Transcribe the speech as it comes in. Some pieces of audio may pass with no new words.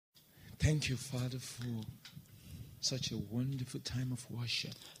Thank you, Father, for such a wonderful time of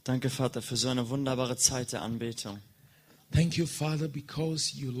worship. Danke, Vater, für so eine wunderbare Zeit der Anbetung. Thank you, Father,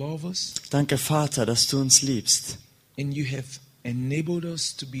 because you love us Danke, Vater, dass du uns liebst. and you have enabled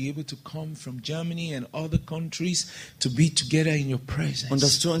us to be able to come from Germany and other countries to be together in your presence. Und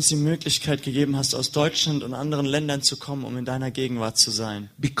dass du uns die Möglichkeit gegeben hast, aus Deutschland und anderen Ländern zu kommen, um in deiner Gegenwart zu sein.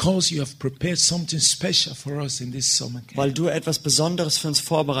 Because you have prepared something special for us in this summer camp. Weil du etwas Besonderes für uns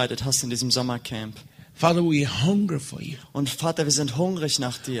vorbereitet hast in diesem Sommercamp. Father, we are hungry for you. Und Vater, wir sind hungrig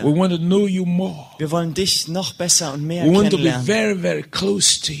nach We dir. want to know you more. Wir wollen dich noch besser und mehr We want to be kennenlernen. very, very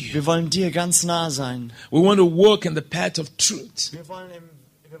close to you. Wir wollen dir ganz nah sein. We want to walk in the path of truth. Wir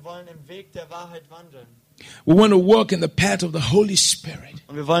wollen im Weg der Wahrheit wandeln. We want to walk in the path of the Holy Spirit.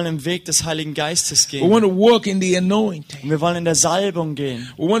 Und wir wollen im Weg des Heiligen Geistes We gehen. want to walk in the anointing. Und wir wollen in der Salbung gehen.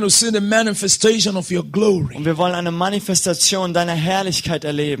 We want to see the manifestation of your glory. Und wir wollen eine Manifestation deiner Herrlichkeit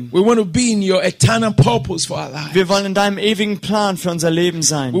erleben. We want to be in your eternal purpose for our life. Wir wollen in deinem ewigen Plan für unser Leben We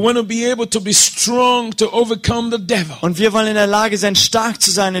sein. want to be able to be strong to overcome the devil. Und wir wollen in der Lage sein, stark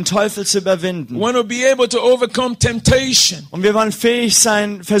zu sein, den Teufel zu We überwinden. want to be able to overcome temptation. Und wir wollen fähig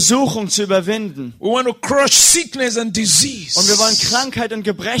sein, Versuchung zu überwinden. We want to crush sickness and disease. Und wir wollen Krankheit und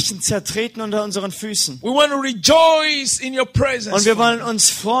Gebrechen zertreten unter unseren Füßen. We want to rejoice in your presence. Und wir wollen uns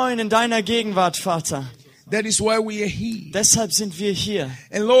freuen in deiner Gegenwart, Vater. That is why we are here. Deshalb sind wir hier.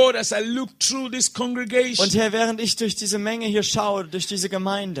 And Lord, as I look through this congregation, Und Herr, während ich durch diese Menge hier schaue, durch diese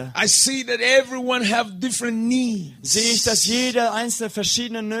Gemeinde, I see that everyone have different needs. sehe ich, dass jeder einzelne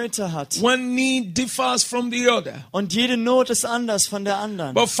verschiedene Nöte hat. One need differs from the other. Und jede Not ist anders von der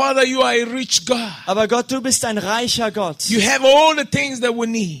anderen. But Father, you are a rich God. Aber Gott, du bist ein reicher Gott. You have all the things that we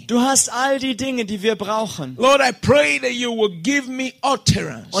need. Du hast all die Dinge, die wir brauchen. Lord, I pray that you will give me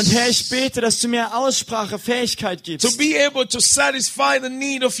utterance Und Herr, ich bete, dass du mir Aussprachefähigkeit to gibst, be able to satisfy the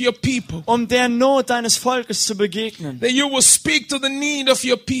need of your people. um der Not deines Volkes zu begegnen. That you will speak to the need of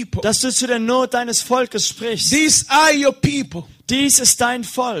your people. Dass du zu der Not deines Volkes sprichst. These are your people. Dies ist dein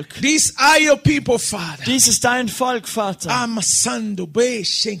Volk. These are your people, Father. Dies ist dein Volk, Vater. Amasando be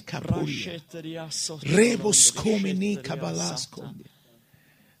shenkapuria. Rebus komeni kabalasko.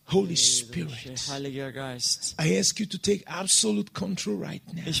 Holy Spirit, Heiliger Geist, I ask you to take absolute control right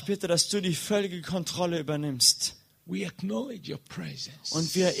now. ich bitte, dass du die völlige Kontrolle übernimmst. We acknowledge your presence.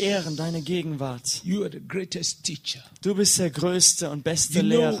 Und wir ehren deine Gegenwart. You are the greatest teacher. Du bist der größte und beste You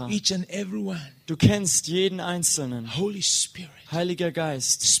know Lehrer. each and every one. Du kennst jeden Einzelnen. Holy Spirit, Heiliger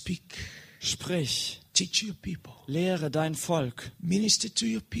Geist, speak. sprich, Teach your people. lehre dein Volk Minister to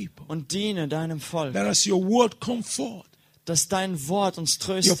your people. und diene deinem Volk, That as your word come forth, dass dein Wort uns your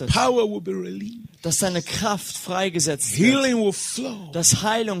tröstet, power will be released. dass deine Kraft freigesetzt wird, Healing will flow. dass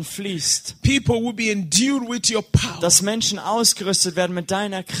Heilung fließt, People will be endued with your power. dass Menschen ausgerüstet werden mit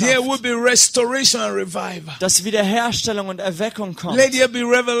deiner There will Kraft, be restoration and revival. dass Wiederherstellung und Erweckung kommt. Let there be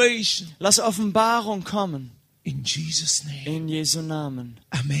revelation. Lass Offenbarung kommen. In Jesus' name. In Jesu Namen.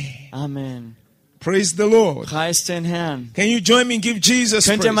 Amen. Amen. Praise the Lord. Preis den Herrn. Can you join me and give Jesus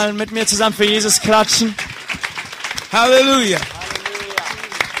Könnt ihr praise? mal mit mir zusammen für Jesus klatschen? Hallelujah.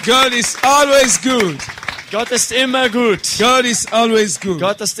 God is always good. Gott ist immer gut. God is always good.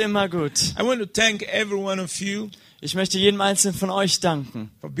 Gott ist immer gut. I want to thank every one of you Ich möchte jedem Einzelnen von euch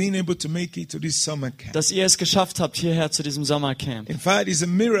danken, for being able to make it to this summer camp. dass ihr es geschafft habt hierher zu diesem Sommercamp. In fact, it's a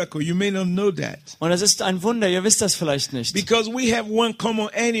miracle. You may not know that. Und es ist ein Wunder, ihr wisst das vielleicht nicht. Because we have one common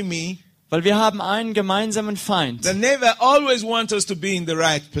enemy Weil wir haben einen gemeinsamen Feind, that never always wants us to be in the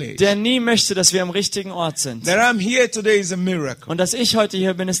right place. der nie möchte, dass wir am richtigen Ort sind. That I'm here today is a miracle. Und dass ich heute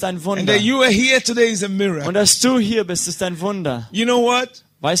hier bin, ist ein And Wunder. that you are here today is a Und miracle. dass du hier bist, ist ein Wunder. You know what?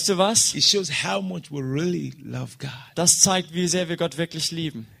 Weißt du was? It shows how much we really love God. Das zeigt, wie sehr wir Gott wirklich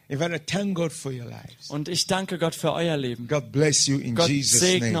lieben. In fact, I thank God for your lives. Und ich danke Gott für euer Leben. God bless you in Gott Jesus'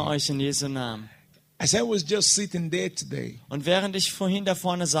 segne name. euch in Jesu Namen. As I was just sitting there today, Und während ich vorhin da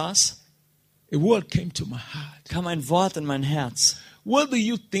vorne saß, a word came to my heart. kam ein Wort in mein Herz. What do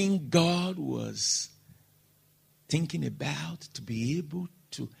you think God was thinking about to be able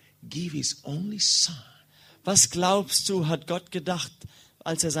to give his only son? Was glaubst du, hat Gott gedacht,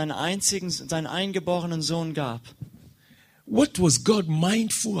 als er seinen eingeborenen Sohn gab? What was God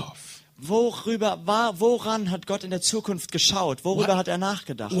mindful of? Woran hat Gott in der Zukunft geschaut? Worüber hat er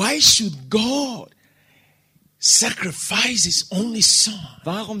nachgedacht? Why should God sacrifice his only son?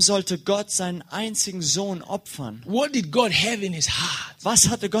 Warum sollte Gott seinen einzigen Sohn opfern? What did God have in his heart? Was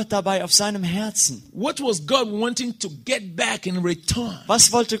hatte Gott dabei auf seinem Herzen? What was God wanting to get back in return?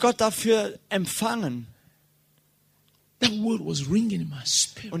 Was wollte Gott dafür empfangen? That word was ringing in my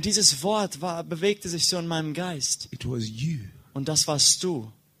spirit. Und dieses Wort bewegte sich so in meinem Geist. It was you. Und das warst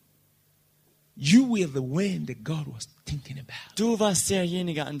du. You were the one that God was thinking about. Du warst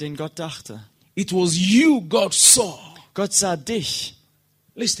derjenige, an den Gott dachte. It was you God saw. Gott sah dich.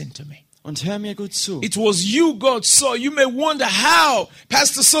 Listen to me. Und hör mir gut zu. It was you God saw. You may wonder how,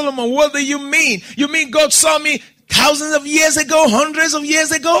 Pastor Solomon, what do you mean? You mean God saw me thousands of years ago, hundreds of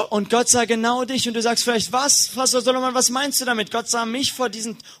years ago? Und Gott sah genau dich und du sagst vielleicht, was, Pastor Solomon, was meinst du damit? Gott sah mich vor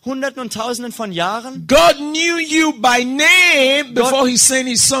diesen Hunderten und Tausenden von Jahren. God knew you by name before he sent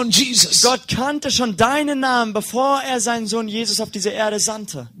his son Jesus. Gott kannte schon deinen Namen, bevor er seinen Sohn Jesus auf diese Erde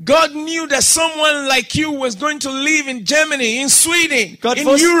sandte. God knew that someone like you was going to live in Germany, in Sweden, Gott in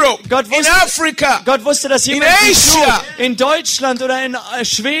wusste- Europe, Gott in wusste- Africa. Gott wusste, dass jemand In wie Asia. du in Deutschland oder in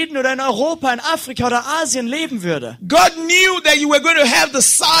Schweden oder in Europa, in Afrika oder Asien leben würde. God knew that you were going to have the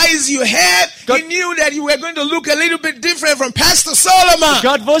size you had. God- He knew that you were going to look a little bit different from Pastor Solomon.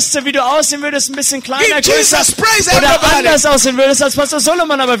 Gott wusste, wie du aussehen würdest, ein bisschen kleiner, Give größer Jesus praise, oder everybody. anders aussehen würdest als Pastor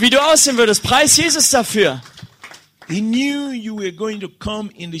Solomon, aber wie du aussehen würdest. Preis Jesus dafür. He knew you were going to come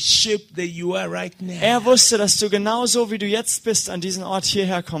in the shape that you are right now. Er wusste, dass du genauso wie du jetzt bist, an diesen Ort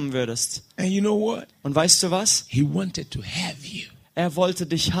hierher kommen würdest. And you know what? Und weißt du was? He wanted to have you Er wollte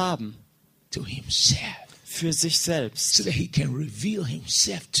dich haben to himself für sich selbst, so that he can reveal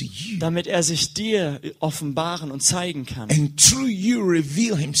himself to you. damit er sich dir offenbaren und zeigen kann. And through you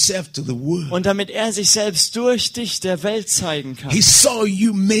reveal himself to the world. Und damit er sich selbst durch dich der Welt zeigen kann. He saw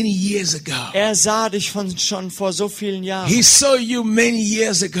you many years ago. Er sah dich schon vor so vielen Jahren. He saw you many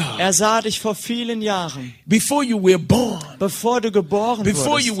years ago. Er sah dich vor vielen Jahren, Before you were born. bevor du geboren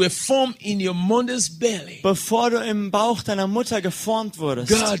Before you wurdest, were formed in your mother's belly. bevor du im Bauch deiner Mutter geformt wurdest,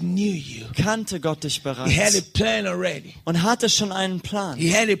 God knew you. kannte Gott dich He had a bereits plan already. und hatte schon einen Plan.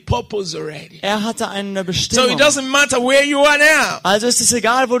 He had a purpose already. Er hatte eine So Bestimmung. it doesn't matter where you are now. Also ist es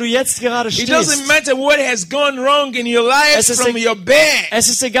egal, wo du jetzt gerade It stehst. doesn't matter what has gone wrong in your life Es ist from e- your birth. Es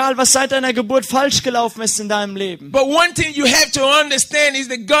ist egal, was seit deiner Geburt falsch gelaufen ist in deinem Leben. But one thing you have to understand is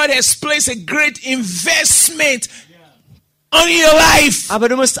that God has placed a great investment on your life. Aber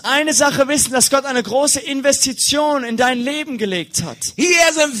du musst eine Sache wissen, dass Gott eine große Investition in dein Leben gelegt hat. He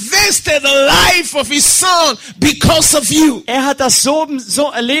has invested the life of his son because of you. Er hat das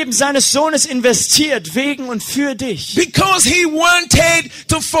Leben seines Sohnes investiert, wegen und für dich. Because he wanted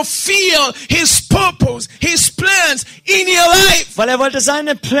to fulfill his purpose, his plans in your life. Weil er wollte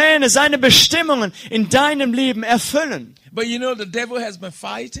seine Pläne, seine Bestimmungen in deinem Leben erfüllen. But you know the devil has been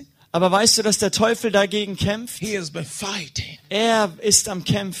fighting. Aber weißt du, dass der Teufel dagegen kämpft? He has been fighting Er ist am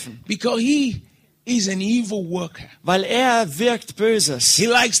Kämpfen, because he is an evil worker. weil er wirkt Böses. He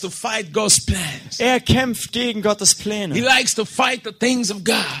likes to fight God's plans. Er kämpft gegen Gottes He Pläne. likes to fight the things of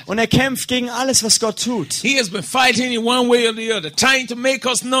God. Und er kämpft gegen alles, was Gott tut. He has been fighting in one way or the other, trying to make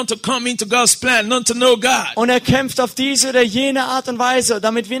us not to come into God's plan, not to know God. Und er kämpft auf diese oder jene Art und Weise,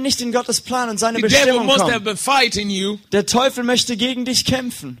 damit wir nicht in Gottes Plan und seine The devil Bestimmung must have kommen. been fighting you. Der Teufel möchte gegen dich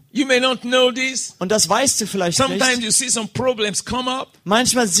kämpfen. You may not know this. Und das weißt du vielleicht Sometimes nicht. you see some problems come up.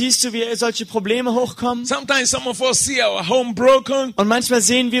 Manchmal siehst du, wie solche Probleme hochkommen. Sometimes some of us see our home broken. Und manchmal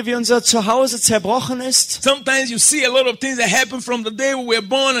sehen wir, wie unser Zuhause zerbrochen ist. Sometimes you see a lot of things that happen from the day we were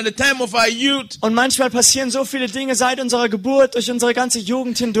born and the time of our youth. Und manchmal passieren so viele Dinge seit unserer Geburt, durch unsere ganze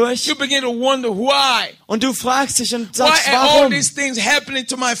Jugend hindurch. You begin to wonder why. Und du fragst dich und Why sagst, are all warum? these things happening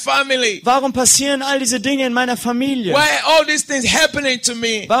to my family? Warum passieren all diese Dinge in meiner Familie? Why are all these things happening to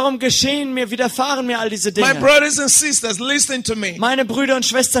me? Warum widerfahren mir all diese My Dinge? brothers and sisters, listen to me. Meine Brüder und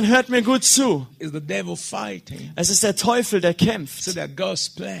Schwestern, hört mir gut zu. Is the devil fighting Es ist der Teufel, der so kämpft, that God's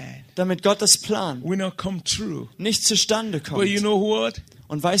plan damit Gottes Plan will not come true? nicht zustande But you kommt. know what?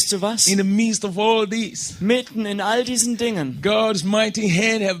 Und weißt du was? In the midst of all this, Mitten in all diesen Dingen God's mighty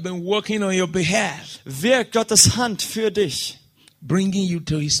hand have been working on your behalf, wirkt Gottes Hand für dich, bringing you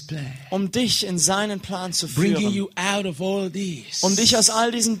to his plan, um dich in seinen Plan zu bringing führen, you out of all this, um dich aus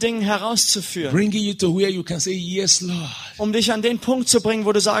all diesen Dingen herauszuführen, bringing you to where you can say, yes, Lord, um dich an den Punkt zu bringen,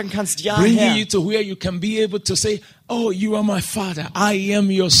 wo du sagen kannst, ja, bringing Herr. you to where you can be able to say, oh, you are my father, I am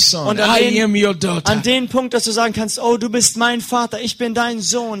your son, Und I am your daughter. an den Punkt, dass du sagen kannst, oh, du bist mein Vater, ich bin dein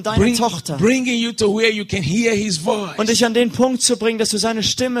Sohn, deine Tochter. Bringing you to where you can hear his voice. Und dich an den Punkt zu bringen, dass du seine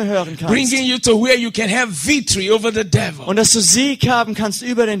Stimme hören kannst. Bringing you to where you can have victory over the devil. Und dass du Sieg haben kannst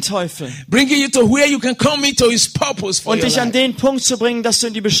über den Teufel. Bringing you to where you can come into his purpose for Und your dich an life. den Punkt zu bringen, dass du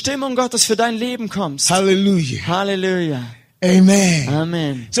in die Bestimmung Gottes für dein Leben kommst. Hallelujah. Halleluja. Amen.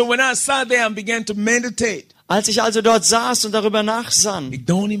 Amen. So when I sat there and began to meditate, Als ich also dort saß und darüber nachsann, it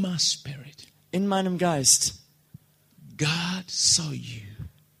dawned in my spirit, in meinem Geist, God saw you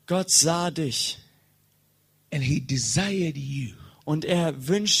Gott sah dich and he desired you. und er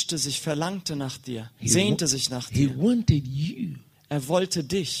wünschte sich, verlangte nach dir, He sehnte wa- sich nach He dir. wanted you. Er wollte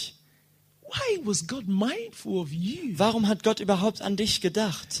dich. Why was God mindful of you? Warum hat Gott überhaupt an dich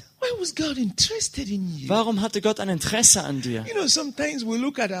gedacht? Why was God interested in you? Warum hatte Gott ein Interesse an dir? You know, sometimes we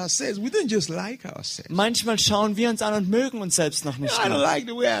look at ourselves. We don't just like ourselves. Manchmal schauen wir uns an und mögen uns selbst noch I nicht don't mehr. like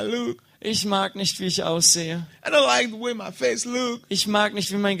the way I look. Ich mag nicht, wie ich aussehe. I don't like the way my face looks. Ich mag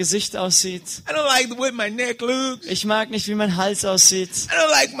nicht, wie mein Gesicht aussieht. I don't like the way my neck looks. Ich mag nicht, wie mein Hals aussieht. I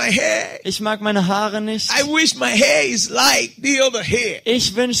don't like my hair. Ich mag meine Haare nicht. I wish my hair is like the other hair.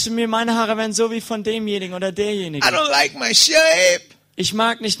 Ich wünschte mir, meine Haare wären so wie von demjenigen oder I derjenigen. don't like my shape. Ich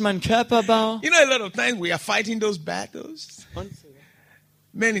mag nicht meinen Körperbau. You know, a lot of times we are fighting those battles.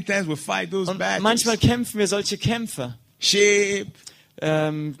 Many times we fight those Und battles. manchmal kämpfen wir solche Kämpfe Shape,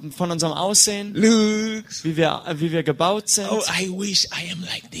 von unserem Aussehen, looks. wie wir gebaut sind. Oh, I wish I am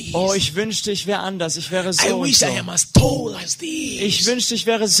like this. Oh, ich wünschte, ich wäre anders. Ich wäre I so und wish so. I am as tall as this. Ich wünschte, ich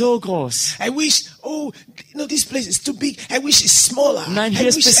wäre so groß. I wish, oh, no, this place is too big. I wish it's smaller. Nein, I hier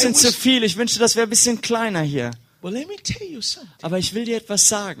ist ein wish, bisschen zu viel. Ich wünschte, das wäre ein bisschen kleiner hier. Well, let me tell you something. Aber ich will dir etwas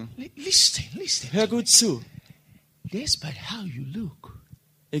sagen. Listen. Hör gut zu. Despite how you look,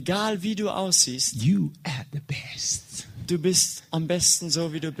 Egal wie du aussiehst, you are the best. du bist am besten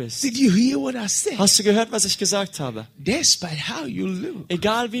so, wie du bist. Did you hear what I said? Hast du gehört, was ich gesagt habe? Despite how you look,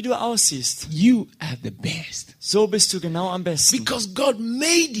 Egal wie du aussiehst, you are the best. so bist du genau am besten. Because God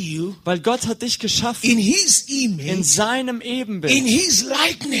made you Weil Gott hat dich geschaffen in His in image, seinem in Ebenbild, His in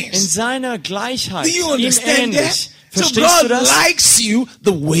likeness. seiner Gleichheit, Do you ihm understand ähnlich. that? So Verstehst du God das? likes you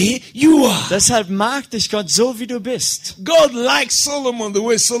the way you are. Deshalb mag dich Gott so, wie du bist. God likes Solomon the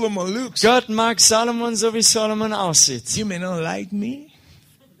way Solomon looks. Gott mag Salomon so, wie Salomon aussieht. You may not like me,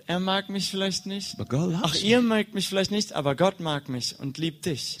 Er mag mich vielleicht nicht. but God Ach, loves me. ihr mögt mich vielleicht nicht, aber Gott mag mich und liebt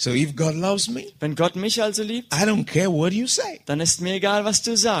dich. So if God loves me, Wenn Gott mich also liebt, I don't care what you say. dann ist mir egal, was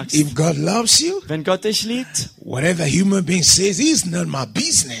du sagst. If God loves you, Wenn Gott dich liebt, whatever human being says is not my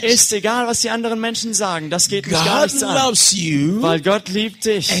business. ist egal, was die anderen Menschen sagen. Das geht mich gar God nichts an. loves you, Weil Gott liebt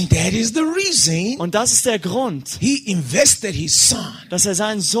dich. and that is the reason Und das ist der Grund, He invested His Son. dass er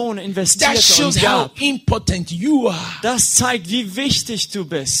seinen Sohn That investierte shows und how gab. important you are. Das zeigt, wie wichtig du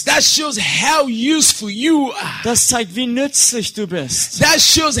bist. That shows how useful you are. Das zeigt, wie nützlich du bist. That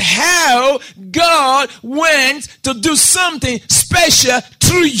shows how God went to do something special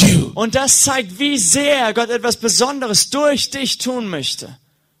through you. Und das zeigt, wie sehr Gott etwas Besonderes durch dich tun möchte.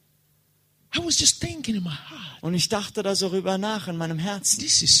 I was just thinking in my heart, Und ich dachte da so rüber nach in meinem Herzen.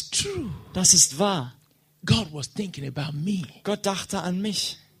 this is true. Das ist wahr. God was thinking about me. Gott dachte an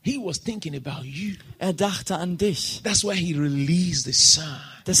mich. He was thinking about you. Er dachte an dich. That's why He released the Son.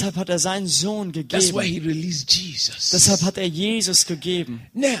 Deshalb hat er seinen Sohn That's why gegeben. He released Jesus. Deshalb hat er Jesus gegeben.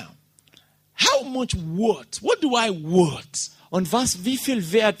 Now, how much worth? What do I worth? Und wie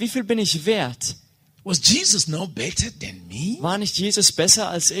viel wert, wie viel bin ich wert? Was Jesus not better than me? War nicht Jesus besser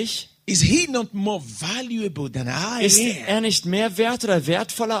als ich? Is He not more valuable than I Ist am? er nicht mehr wert oder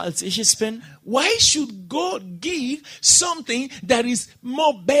wertvoller als ich es bin? Why should God give something that is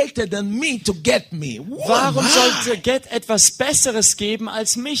more better than me to get me? Who am Warum I? sollte Gott etwas Besseres geben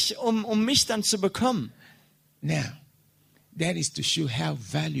als mich, um mich dann zu bekommen? Now, that is to show how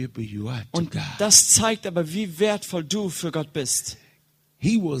valuable you are to Und God. das zeigt aber, wie wertvoll du für Gott bist.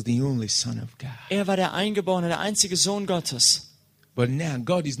 He was the only Son of God. Er war der Eingeborene, der einzige Sohn Gottes. But now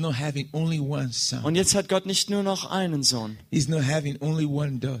God is not having only one son. Und jetzt hat Gott nicht nur noch einen Sohn. He's not having only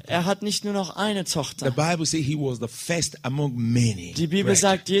one daughter. Er hat nicht nur noch eine The Tochter. Bible says He was the first among many. Die Bibel brethren.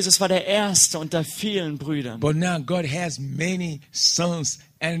 sagt, Jesus war der Erste unter vielen Brüdern. But now God has many sons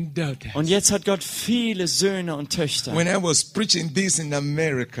and daughters. Und jetzt hat Gott viele Söhne und Töchter. When I was preaching this in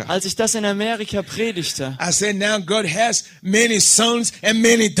America, Als ich das in Amerika predigte, I said now God has many sons and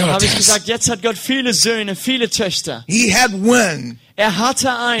many habe ich daughters. gesagt, jetzt hat Gott viele Söhne, viele Töchter. He had one. Er hatte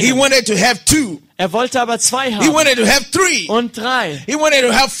He einen. wanted to have two. Er wollte aber zwei He haben. wanted to have three. Und drei. He wanted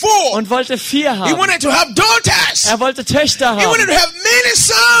to have four. Und wollte vier He haben. wanted to have daughters. Er wollte Töchter He wanted haben. to have many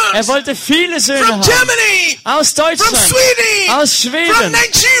Er sons. wollte viele Söhne From haben. Germany. Aus From Deutschland. Sweden. Aus From Schweden.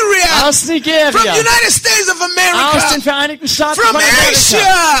 Nigeria. Aus From Nigeria. United States of Aus den America. Vereinigten Staaten From von Amerika.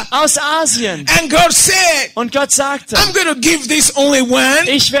 Asia. Aus Asien. And God said, Und Gott sagte, I'm going to give this only one.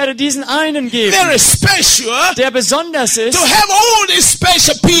 ich werde diesen einen geben, Very special. der besonders ist, To have all these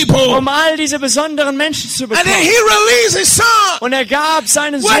special people. um all diese besonderen Menschen zu And then bekommen. He released His Son. Und er gab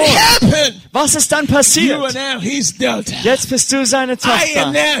seinen What Sohn. happened? Was ist dann You are passiert? now His daughter. Jetzt bist du seine I am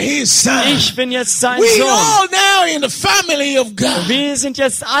Tochter. now His son. Ich bin jetzt sein We Sohn. all now in the family of God. Wir sind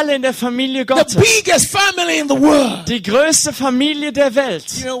jetzt alle in der Familie The Gottes. biggest family in the world. Die größte Familie der Welt.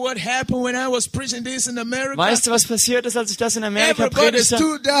 You know what happened when I was preaching this in America? Weißt du, was passiert ist, als ich das in Amerika Everybody predigte?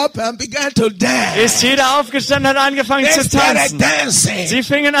 stood up and began to dance. Ist jeder aufgestanden und hat angefangen They zu started tanzen. dancing. Sie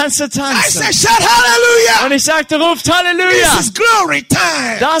fingen an zu zu I tanzen. said, shout hallelujah. Und ich sagte, ruft Halleluja. This is glory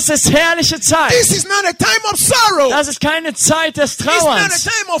time. Das ist herrliche Zeit. This is not a time of sorrow. Das ist keine Zeit des It's not a Trauerns,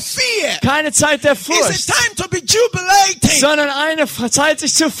 time of fear. keine Zeit der It's Furcht, a time to be jubilating. sondern eine Zeit,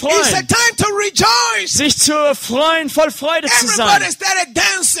 sich zu It's a freuen, time to rejoice. sich zu freuen, voll Freude zu sein. Everybody started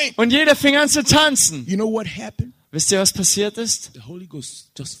dancing. Und jeder fing an zu tanzen. You know what happened? Wisst ihr, was passiert ist? The Holy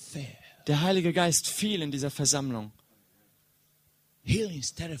Ghost just fell. Der Heilige Geist fiel in dieser Versammlung Healing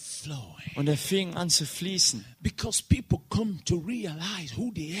started flowing. und er fing an zu fließen, Because people come to realize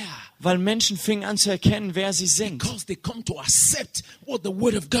who they are. weil Menschen fingen an zu erkennen, wer sie sind. Because they come to accept what the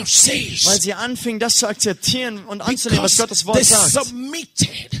Word of God says. Weil sie anfingen, das zu akzeptieren und anzunehmen, was Because Gottes they Wort sagt.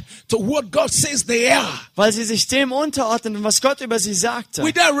 submitted to what God says they are. Weil sie sich dem unterordneten, was Gott über sie sagte.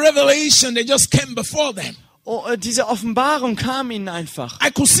 With that revelation, they just came before them. Oh, diese Offenbarung kam ihnen einfach. I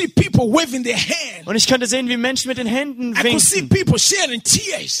could see people waving their hand. Und ich konnte sehen, wie Menschen mit den Händen I could see winkten, people shedding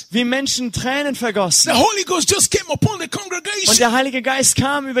tears. wie Menschen Tränen vergossen. The Holy Ghost just came upon the Und congregation. der Heilige Geist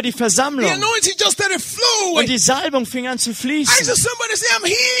kam über die The Versammlung. anointing just started Und flowing. die Salbung fing an zu I fließen. saw somebody say, I'm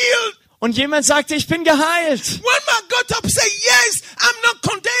healed. Und jemand sagte, ich bin geheilt. One man got up and said, yes, I'm not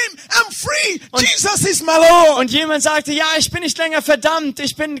condemned. I'm free. Und- Jesus is my Lord. Und jemand sagte, ja, ich bin nicht länger verdammt.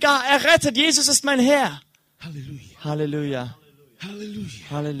 Ich bin gar errettet. Jesus ist mein Herr. Hallelujah. Halleluja. Hallelujah.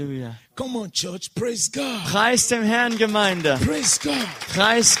 Halleluja. Come on, church. Praise God. Preis dem Herrn, Gemeinde. Praise God.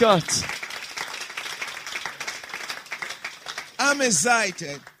 Preis Gott. I'm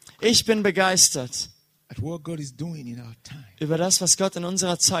excited Ich bin begeistert at what God is doing in our time. über das, was Gott in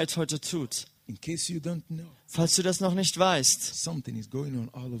unserer Zeit heute tut. In case you don't know, Falls du das noch nicht weißt, something is going on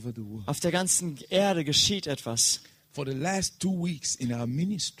all over the world. auf der ganzen Erde geschieht etwas. For the last 2 weeks in our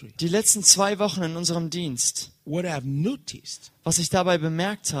ministry, Die letzten 2 Wochen in unserem Dienst, what I've noticed, was ich dabei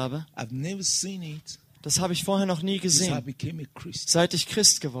bemerkt habe, I've never seen it das habe ich vorher noch nie since I gesehen, became a Christian. seit ich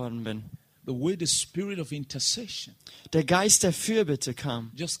Christ geworden bin. The way the spirit of intercession Der Geist der Fürbitte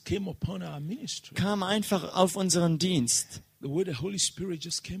kam came upon our ministry. einfach auf unseren Dienst. The way the Holy Spirit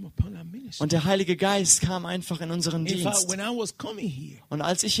just came upon our ministry. Und der Heilige Geist kam einfach in unseren In fact, Dienst. when I was coming here, Und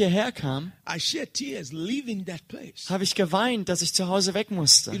als ich hierher kam, I shed tears leaving that place. habe ich geweint, dass ich zu Hause weg It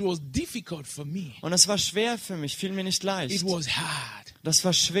musste. was difficult for me. Und es war schwer für mich, fiel mir nicht It leicht. was hard. Das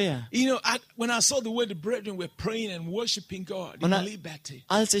war schwer. You know, when I saw the way the brethren were praying and worshiping God in Und liberty,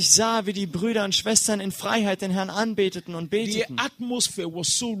 als ich sah, wie die Brüder und Schwestern in Freiheit den Herrn anbeteten und the beteten, atmosphere was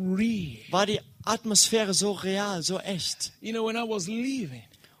so real. war die Atmosphäre so real, so echt. You know, when I was leaving,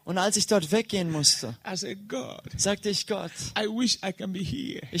 Und als ich dort weggehen musste, I said, God, sagte ich Gott, I wish I can be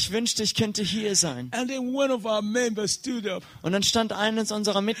here. ich wünschte, ich könnte hier sein. And then one of our members stood up. Und dann stand eines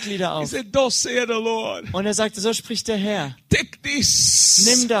unserer Mitglieder He auf said, thus saith the Lord, und er sagte, so spricht der Herr, take this.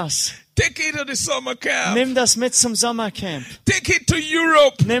 nimm das. Take it to the summer camp. Nimm das mit zum Sommercamp. Take it to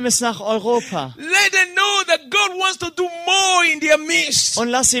Europe. Nimm es nach Europa. Let them know that God wants to do more in their midst. Und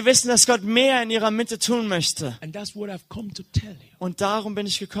lass sie wissen, dass Gott mehr in ihrer Mitte tun möchte. And that's what I've come to tell you. Und darum bin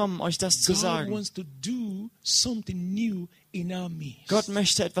ich gekommen, euch das zu God sagen. wants to do something new in our midst. Gott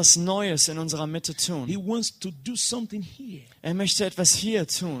möchte etwas Neues in unserer Mitte He tun. wants to do something here. Er möchte etwas hier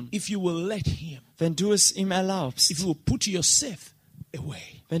tun, If you will let Him, wenn du es ihm erlaubst. if you will put yourself away,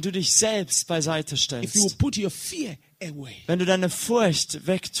 Wenn du dich selbst beiseite if you will stellst. put your fear away, Wenn du deine Furcht if you will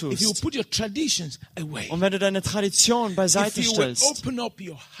wegtust. put your traditions away, Und wenn du deine Tradition if beiseite you will stellst. open up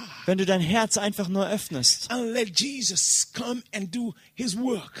your heart Wenn du dein Herz einfach nur öffnest. and let Jesus come and do His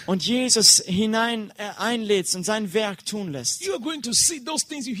work, Und Jesus hinein einlädst und sein Werk tun lässt. you are going to see those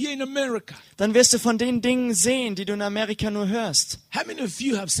things you hear in America. Dann wirst du von den Dingen sehen, die du in Amerika nur hörst. How many of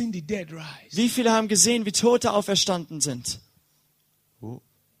you have seen the dead rise? Wie viele haben gesehen, wie Tote auferstanden sind?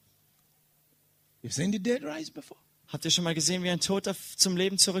 You've seen the dead rise before? Habt ihr schon mal gesehen, wie ein Toter zum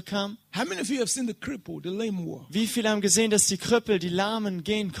Leben zurückkam? How many of you have seen the cripple, the lame walk? Wie viele haben gesehen, dass die Krüppel, die Lahmen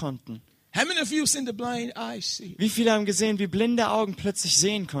gehen konnten? How many of you have seen the blind eyes see? Wie viele haben gesehen, wie blinde Augen plötzlich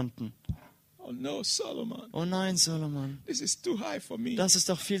sehen konnten? Oh no, Solomon, Oh nein, Solomon, this is too high for me. das ist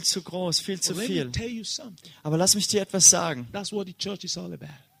doch viel zu groß, viel zu Let me viel. tell you something. Aber lass mich dir etwas sagen. That's what the church is all about.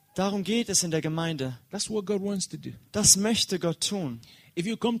 Darum geht es in der Gemeinde. That's what God wants to do. Das möchte Gott tun. If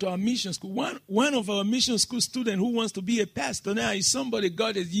you come to our mission school, one of our mission school students who wants to be a pastor now is somebody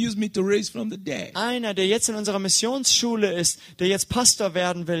God has used me to raise from the dead. Einer, der jetzt in unserer Missionsschule ist, der jetzt Pastor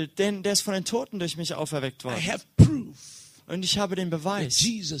werden will, denn der ist von den Toten durch mich auferweckt I worden. have proof Und ich habe den that Beweis,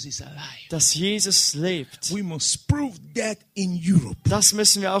 Jesus is alive. dass Jesus lebt. We must prove that in Europe. Das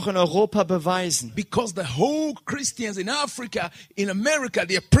müssen wir auch in Europa beweisen. Because the whole Christians in Africa, in America,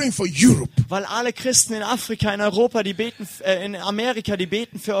 they are praying for Europe. Weil alle Christen in Afrika, in Europa, in Amerika, die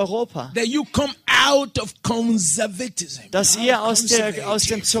beten für Europa. That you come out of conservatism. dass ihr aus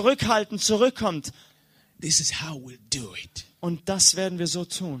dem Zurückhalten zurückkommt. This is how we'll do it. Und das werden wir so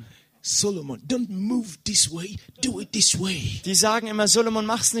tun. Solomon, don't move this way, do it this way. Die sagen immer, Solomon,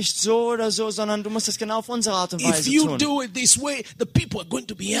 mach's nicht so oder so, sondern du musst es genau auf unsere Art und If Weise you tun. do it this way, the people are going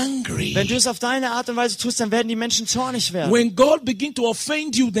to be angry. Wenn du es auf deine Art und Weise tust, dann werden die Menschen zornig werden. When God begins to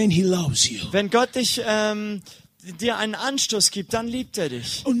offend you, then he loves you. Wenn Gott dir einen Anstoß gibt, dann liebt er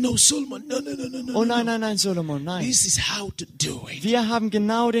dich. Oh no, Solomon, no. Oh nein, nein, nein, Solomon, nein. This is how to do it. Wir haben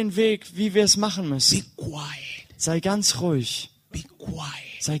genau den Weg, wie wir es machen müssen. Be quiet. Sei ganz ruhig. Be quiet.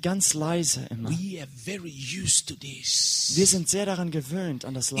 Sei ganz leise immer. We are very used to this. Wir sind sehr daran gewöhnt,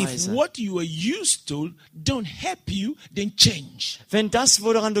 an das If Leise. what you are used to don't help you, then change. Wenn das,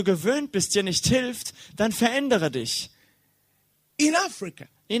 woran du gewöhnt bist, dir nicht hilft, dann verändere dich. In Africa,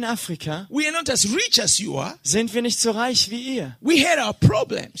 In Afrika we are not as rich as you are. sind wir nicht so reich wie ihr. We had our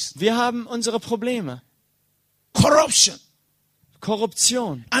problems. Wir haben unsere Probleme. Corruption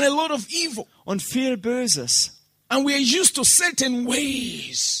Korruption and a lot of evil. und viel Böses. And we are used to certain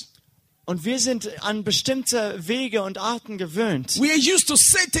ways. Und wir sind an bestimmte Wege und Arten gewöhnt. We are used to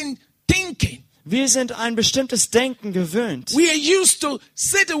certain thinking. Wir sind ein bestimmtes Denken gewöhnt. We are used to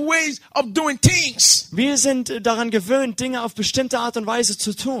certain ways of doing things. Wir sind daran gewöhnt, Dinge auf bestimmte Art und Weise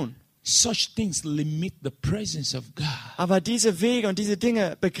zu tun. Such things limit the presence of God. Aber diese Wege und diese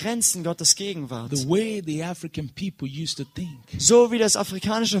Dinge begrenzen Gottes Gegenwart. The way the African people used to think. So wie das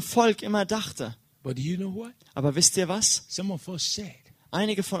afrikanische Volk immer dachte. But you know what? Aber wisst ihr was? Some of us said,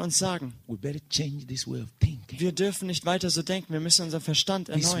 Einige von uns sagen, we better change this way of thinking. wir dürfen nicht weiter so denken, wir müssen unseren Verstand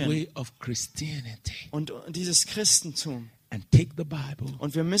This erneuern. way of Christianity. Und dieses Christentum. And take the Bible,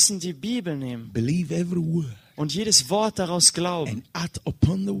 Und wir müssen die Bibel nehmen believe every word, und jedes Wort daraus glauben and act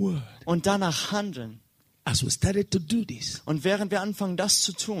upon the word. und danach handeln. As we started to do this, Und während wir anfangen, das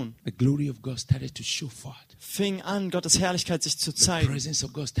zu tun, the glory of God started to show forth. fing an, Gottes Herrlichkeit sich zu The zeigen. presence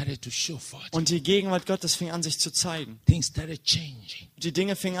of God started to show forth. Und die Gegenwart Gottes fing an, sich zu zeigen. Things started changing. Die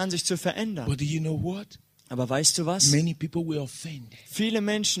Dinge fingen an, sich zu verändern. But do you know what? Aber weißt du was? Many people were offended. Viele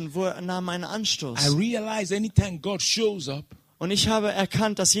Menschen nahmen einen I Anstoß. realize anytime God shows up, Und ich habe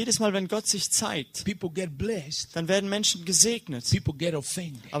erkannt, dass jedes Mal, wenn Gott sich zeigt, people get blessed, dann werden Menschen gesegnet. people get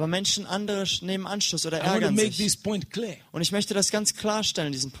offended. Aber andere nehmen Anstoß oder I want to ärgern make sich. this point clear. Und ich möchte das ganz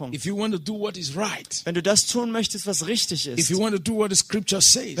klarstellen, diesen Punkt. If you want to do what is right, Wenn du das tun möchtest, was richtig if ist, you want to do what the scripture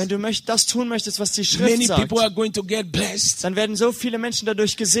says, wenn du das tun möchtest, was die Schrift many sagt, people are going to get blessed. dann werden so viele Menschen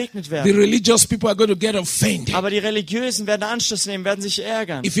dadurch gesegnet The werden. religious people are going to get offended. Aber die Religiösen werden Anstoß nehmen, werden sich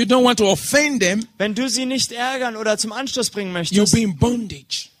ärgern. If you don't want to offend them, Wenn du sie nicht ärgern oder zum Anstoß bringen you'll möchtest, be in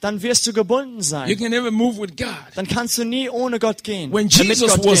bondage. dann wirst du gebunden You sein. can never move with God. Dann kannst du nie ohne Gott gehen. When mit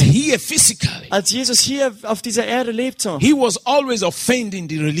Jesus Gott was gehen. here physically, Als Jesus hier auf dieser Erde lebte, he was always offending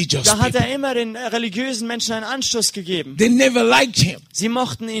the religious da hat people. er immer den religiösen Menschen einen Anstoß gegeben. They never liked him. Sie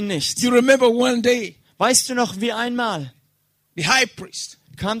mochten ihn nicht. You remember one day, Weißt du noch, wie einmal the high priest,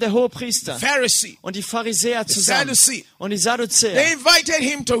 kam der Hohepriester Pharisee, und die Pharisäer the zusammen Sadducee, und die they Sadduzäer invited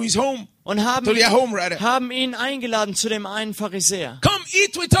him to his home, und to their home rather. haben ihn eingeladen zu dem einen Pharisäer Come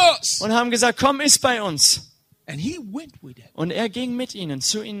eat with us. und haben gesagt, komm, iss bei uns. And he went with them. Und er ging mit ihnen,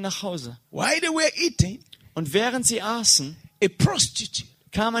 zu ihnen nach Hause. While they were eating, Und während sie aßen, a prostitute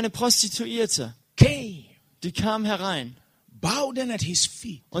kam eine Prostituierte, came, die kam herein. bowed down at his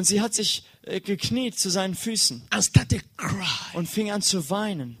feet, Und sie hat sich gekniet zu seinen Füßen and started crying, und fing an zu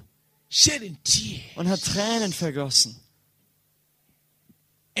weinen shedding tears, und hat Tränen vergossen.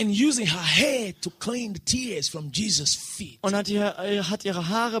 and using her hair to clean the tears from Jesus' feet. Und hat ihre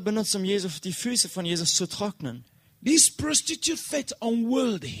Haare benutzt, um die Füße von Jesus zu trocknen. This prostitute felt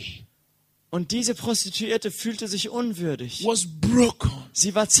unworthy, Und diese Prostituierte fühlte sich unwürdig. was broken,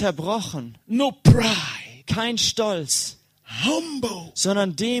 Sie war zerbrochen, no pride, kein Stolz, humble,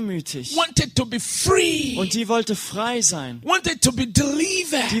 sondern demütig. wanted to be free, Und die wollte frei sein. wanted to be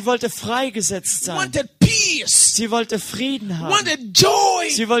delivered, Die wollte freigesetzt sein. wanted peace, Sie wollte Frieden haben. wanted joy,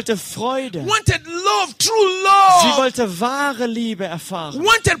 Sie wollte Freude. wanted love, true Sie love, wollte wahre Liebe erfahren.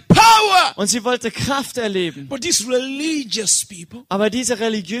 wanted power. Und sie wollte Kraft erleben. But these religious people, Aber diese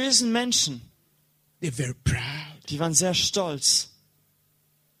religiösen Menschen, they're very proud. die waren sehr stolz.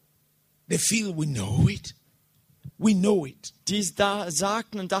 They feel we know it. We know it. Die da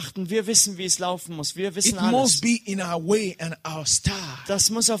sagten und dachten, wir wissen, wie es laufen muss. Wir wissen It alles. must be in our way and our style. Das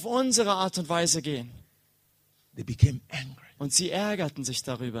muss auf unsere Art und Weise gehen. They became angry. Und sie ärgerten sich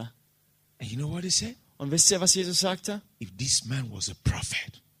darüber. And you know what he said? Und wisst ihr, was Jesus sagte? If this man was a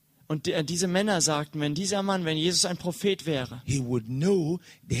prophet, Und diese Männer sagten, wenn Jesus ein Prophet wäre, he would know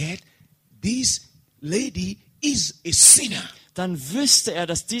that this lady is a sinner. dann wüsste er,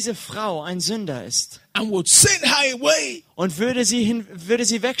 dass diese Frau ein Sünder ist and would send her away. und würde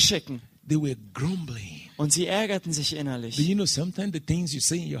sie wegschicken. They were grumbling. Und sie ärgerten sich Do innerlich. you know sometimes the things you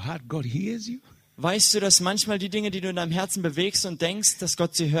say in your heart, God hears you? Weißt du, dass manchmal die Dinge, die du in deinem Herzen bewegst und denkst, dass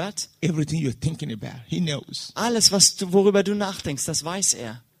Gott sie hört? Everything you're thinking about, He knows. Alles, worüber du nachdenkst, das weiß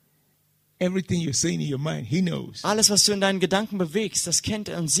er. Everything you're saying in your mind, He knows. Alles, was du in deinen Gedanken bewegst, das kennt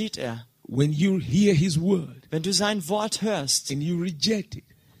er und sieht er. When you hear His word Wenn du sein Wort hörst and you reject it,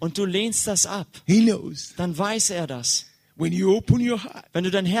 und du lehnst das ab, He knows. dann weiß er das. When you open your heart Wenn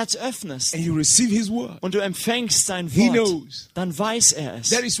du dein Herz öffnest and you receive His word, und du empfängst sein He Wort, knows. dann weiß er es.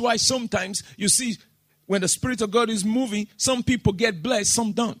 That is why sometimes you see when the Spirit of God is moving, some people get blessed,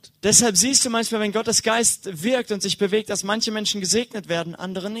 some don't. Deshalb siehst du manchmal, wenn Gottes Geist wirkt und sich bewegt, dass manche Menschen gesegnet werden,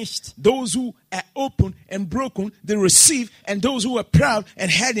 andere nicht. Those who are open and broken, they receive, and those who are proud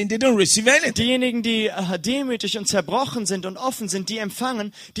and hiding, they don't receive anything. Diejenigen, die demütig und zerbrochen sind und offen sind, die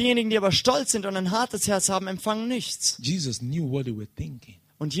empfangen. Diejenigen, die aber stolz sind und ein hartes Herz haben, empfangen nichts. Jesus knew what they were thinking.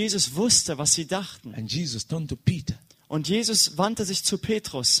 Und Jesus wusste, was sie dachten. And Jesus turned to Peter. Und Jesus wandte sich zu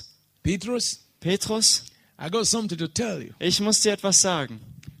Petrus. Petrus, Petrus, I got something to tell you. ich muss dir etwas sagen.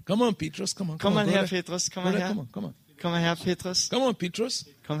 Come on, Petrus, come on. Komm mal on, her, brother. Petrus, komm mal Brother, her. come on, come on. Komm mal her, Petrus. Come on, Petrus.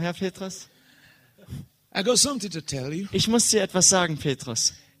 Komm her, Petrus. I got something to tell you. Ich muss dir etwas sagen,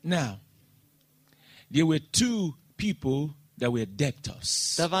 Petrus. Now, there were two people that were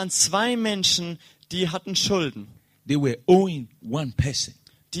debtors. Da waren zwei Menschen, die hatten Schulden. They were owing one person.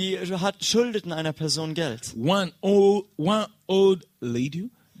 Die schuldeten einer Person Geld. One old lady,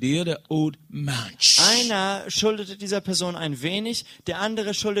 the other old much. Einer schuldete dieser Person ein wenig, der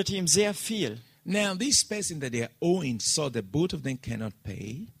andere schuldete ihm sehr viel. Now, this person that they are owing saw that both of them cannot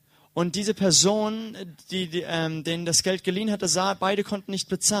pay. Und diese Person, denen das Geld geliehen hatte, sah, beide konnten nicht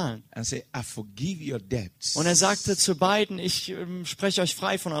bezahlen. And say, I forgive your debts. Und er sagte zu beiden, ich spreche euch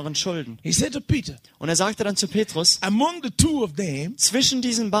frei von euren Schulden. He said to Peter, Und er sagte dann zu Petrus, among the two of them, zwischen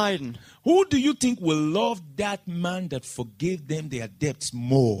diesen beiden, who do you think will love that man that forgave them their debts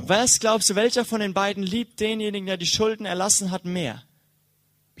more? was glaubst du, welcher von den beiden liebt denjenigen, der die Schulden erlassen hat, mehr?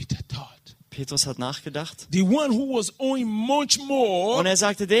 Peter thought. Petrus hat nachgedacht. The one who was owing much more Und er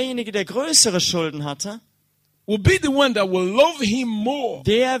sagte, derjenige, der größere Schulden hatte, will be the one that will love him more.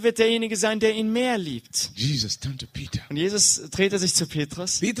 der wird derjenige sein, der ihn mehr liebt. Jesus turned to Peter. Und Jesus drehte sich zu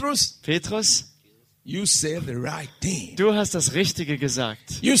Petrus. Petrus, Petrus, you said the right thing. du hast das Richtige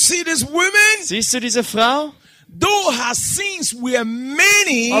gesagt. You see this woman? Siehst du diese Frau? Though her sins were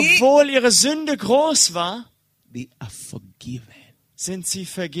many, Obwohl ihre Sünde groß war, they are forgiven. sind sie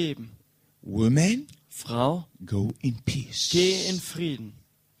vergeben. Woman, Frau, go in peace. geh in Frieden.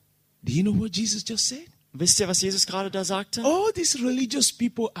 Do you know what Jesus just said? Wisst ihr, was Jesus gerade da sagte? All these religious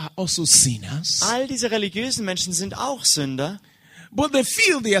people are also sinners, All diese religiösen Menschen sind auch Sünder, but they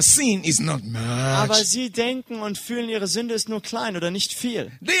feel their sin is not aber much. sie denken und fühlen, ihre Sünde ist nur klein oder nicht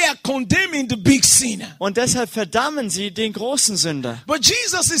viel. They are condemning the big sinner. Und deshalb verdammen sie den großen Sünder. But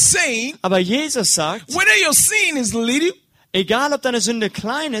Jesus is saying, Aber Jesus sagt, whether your sin is little egal ob deine Sünde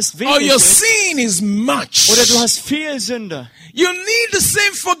klein ist, or wenig your ist, sin is much, oder du hast viel Sünde, you need the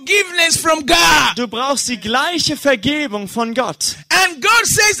same forgiveness from God. du brauchst die gleiche Vergebung von Gott. And God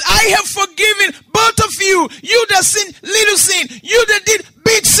says, I have forgiven both of you. You that sin, little sin. You that did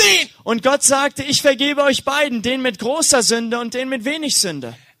big sin. Und Gott sagte, ich vergebe euch beiden, den mit großer Sünde und den mit wenig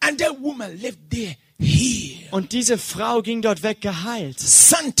Sünde. And that woman left there healed, Und diese Frau ging dort weg geheilt,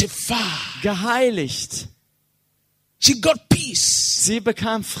 sanctified. geheiligt. She got peace. Sie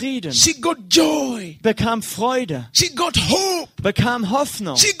bekam Frieden, She got joy. bekam Freude, She got hope. bekam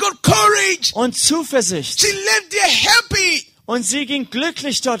Hoffnung She got courage. und Zuversicht. She left there happy. Und sie ging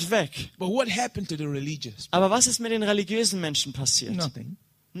glücklich dort weg. But what happened to the religious? Aber was ist mit den religiösen Menschen passiert? Nothing.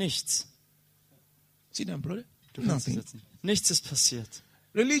 Nichts. Sit down, brother. Du kannst Nothing. sitzen. Nichts ist passiert.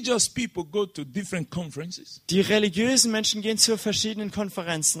 Religious people go to different conferences. Die religiösen Menschen gehen zu verschiedenen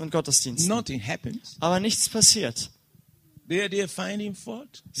Konferenzen und Gottesdiensten. Nothing happens. Aber nichts passiert. They are there finding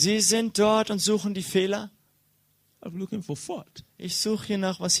fault. Sie sind dort und suchen die Fehler. I'm looking for fault. Ich suche hier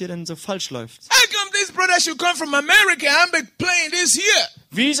nach, was hier denn so falsch läuft. How come this brother should come from America and be playing this here?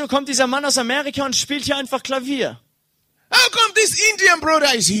 Wieso kommt dieser Mann aus Amerika und spielt hier einfach Klavier? How come this Indian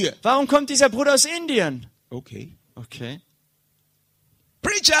brother is here? Warum kommt dieser Bruder aus Indien? Okay. Okay.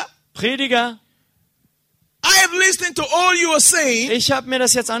 Preacher, Prediger, I have listened to all you are saying. ich habe mir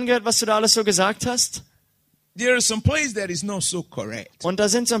das jetzt angehört, was du da alles so gesagt hast. There is some place that is not so correct. Und da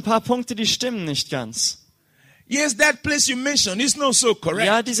sind so ein paar Punkte, die stimmen nicht ganz. Yes, that place you mentioned is not so correct.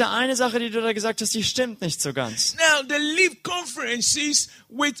 Ja, diese eine Sache, die du da gesagt hast, die stimmt nicht so ganz. Now, they leave conferences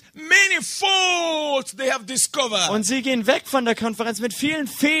with many faults they have discovered. Und sie gehen weg von der Konferenz mit vielen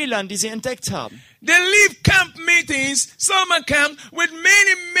Fehlern, die sie entdeckt haben. They leave camp meetings, summer camp, with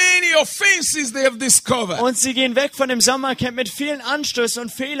many offenses they have discovered. Und sie gehen weg von dem Sommercamp mit vielen Anstößen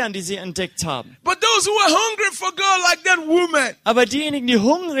und Fehlern, die sie entdeckt haben. But those who are hungry for God like that woman, Aber diejenigen, die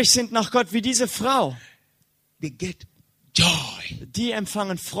hungrig sind nach Gott, wie diese Frau, they get joy. die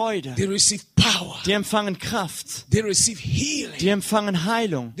empfangen Freude, They receive power. die empfangen Kraft, They receive healing. die empfangen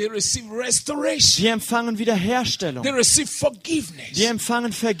Heilung, They receive restoration. die empfangen Wiederherstellung, They receive forgiveness. die empfangen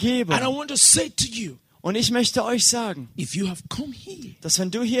And I Vergebung. want to say to you, Und ich möchte euch sagen, if you have come here dass wenn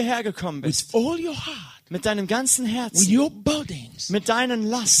du hierher gekommen with bist, all your heart, mit deinem ganzen with Herzen, your burdens, mit deinen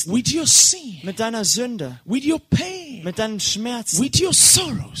Lasten, with your sin, mit deiner Sünde, with your pain, mit deinen Schmerzen, with your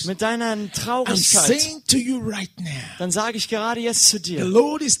sorrows, mit deiner I'm Traurigkeit, saying to you right now, dann sage ich gerade jetzt zu the dir,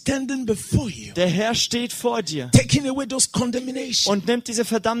 Lord is standing before you, der Herr steht vor dir taking away those condemnation, und nimmt diese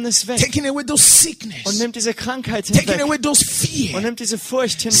Verdammnis weg taking away those und sickness, nimmt diese Krankheit taking hinweg away those und fear, nimmt diese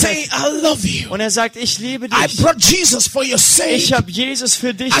Furcht saying, hinweg. I love you. Und er sagt, ich liebe I dich. brought Jesus for your sake. Ich habe Jesus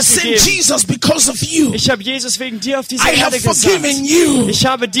für dich I sent gegeben. Jesus because of you. Ich habe Jesus wegen dir auf diese I have Erde gesandt. forgiven you. Ich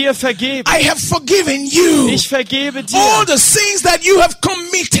habe dir vergeben. I have forgiven you. Ich vergebe All dir the sins that you have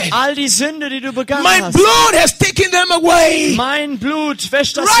committed. all die Sünde, die du begangen My hast. blood has taken them away. Mein Blut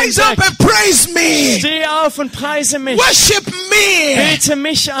wäscht das Rise up hinweg. and praise me. Steh auf und preise mich. Worship me. Bete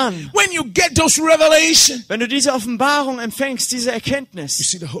mich an. When you get those revelations, Wenn du diese Offenbarung empfängst, diese you Erkenntnis,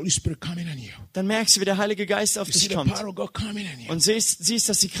 see the Holy Spirit coming on you. dann merkst du, wie der Heilige Geist auf You see dich the kommt. power of God coming on you. Und siehst,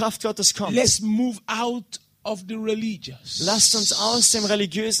 dass die Kraft Gottes kommt. Let's move out of the religious. Lasst uns aus dem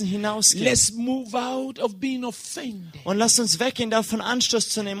Religiösen hinausgehen. Let's move out of being offended. Und lasst uns weggehen, davon Anstoß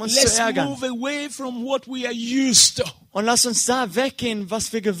zu nehmen, uns zu Let's ärgern. move away from what we are used to. Und lasst uns da weggehen,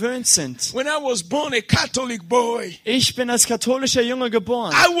 was wir gewöhnt sind. When I was born a Catholic boy, Ich bin als katholischer Junge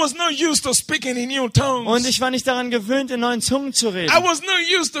geboren. I was not used to speaking in new tongues. Und ich war nicht daran gewöhnt, in neuen Zungen zu reden. I was not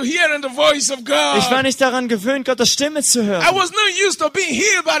used to hearing the voice of Ich war God. nicht daran gewöhnt, Gottes Stimme zu I hören. was not used to being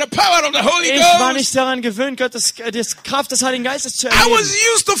healed by the power of the Holy Ich war nicht Ghost. daran gewöhnt, die Kraft des Heiligen Geistes zu I was erleben.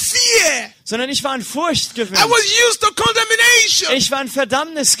 used to fear. Sondern ich war an Furcht I gewöhnt. was used to condemnation. Ich war an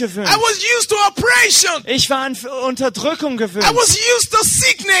Verdammnis gewöhnt. I was used to oppression. Ich war an Unterdrückung I gewöhnt. was used to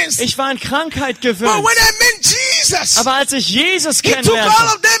sickness. Ich war an Krankheit But gewöhnt. when I met Jesus, Aber als ich Jesus He took all kennenlernte,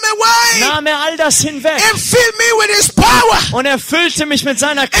 of them away nahm er all das hinweg and filled me with His power und erfüllte mich mit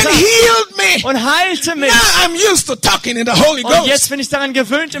seiner and Kraft healed me. und heilte mich. Now I'm used to talking in the Holy Und Ghost. jetzt bin ich daran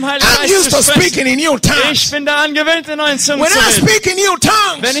gewöhnt, im Heiligen I'm Geist used zu to sprechen. speaking in new Ich tongues. bin daran gewöhnt, in neuen Zungen When zu I reden. speak in new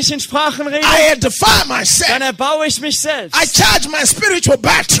Wenn tongues, ich in Sprachen rede, I edify myself. dann erbaue ich mich selbst. I charge my spiritual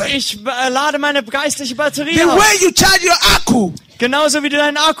battery. Ich lade meine geistliche Batterie The auf. way you charge your akku. Genauso wie du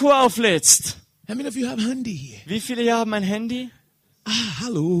deinen Akku auflädst. How many of you have handy here? Wie viele hier haben ein Handy?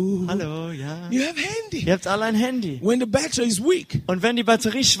 Hello. Hallo, ja. You have handy. Ihr habt alle ein Handy. When the battery is weak, Und wenn die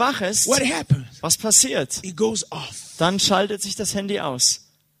Batterie schwach ist, what happens? was passiert? It goes off. Dann schaltet sich das Handy aus.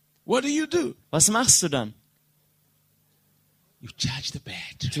 What do? Was machst du dann? You charge the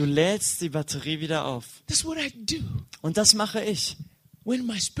battery. Du lädst die Batterie wieder auf. That's what I do. Und das mache ich. When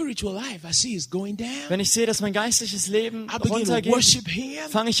my spiritual life I see is going down, Wenn ich sehe, dass mein geistliches Leben I begin to runtergeht, worship Him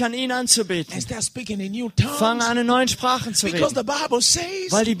fange ich an, ihn and anzubeten. start speaking in new tongues. Fange an, in neuen Sprachen zu Because reden. the Bible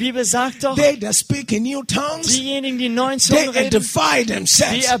says Weil die Bibel sagt doch, they that speak in new tongues, diejenigen, die in neuen they Zungen reden, edify die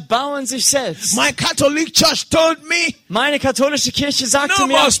themselves. erbauen sich selbst. My Catholic church told me, Meine katholische Kirche sagte no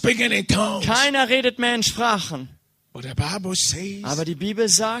more mir, speaking in tongues. keiner redet mehr in Sprachen. But the Bible says Aber die Bibel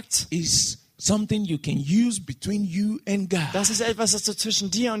sagt, is something you can use between you and God das ist etwas, das du zwischen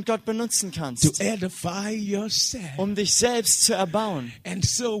dir und Gott benutzen to kannst, edify yourself. um dich selbst zu erbauen. And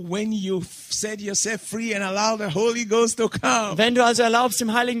so when you set yourself free and allow the Holy Ghost to come, Wenn du also erlaubst,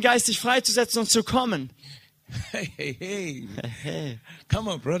 dem Heiligen Geist dich freizusetzen und zu kommen, hey, hey, come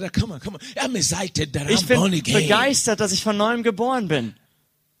on, brother, come on. I'm excited that ich I'm born bin again. begeistert, dass ich von neuem geboren bin.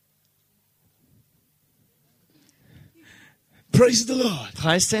 Praise the Lord.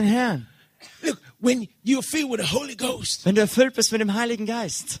 Preis den Herrn. Look, when you're filled with the Holy Ghost, Wenn du erfüllt bist mit dem Heiligen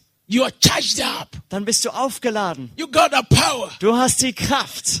Geist, you are charged up. dann bist du aufgeladen. You got the power. Du hast die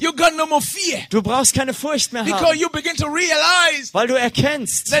Kraft. You got no more fear. Du brauchst keine Furcht mehr Because haben, you begin to realize weil du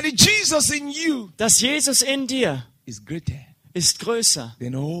erkennst, that the Jesus in you dass Jesus in dir is greater ist größer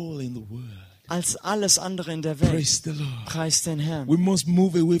than all in the world. als alles andere in der Welt. Praise the Lord. Preis den Herrn. We must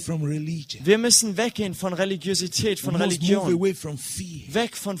move away from religion. Wir müssen weggehen von Religiosität, von We must move Religion. away from fear.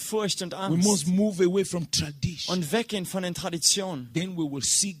 Weg von Furcht und We Angst. must move away from tradition. Und weggehen von den Traditionen. Then we will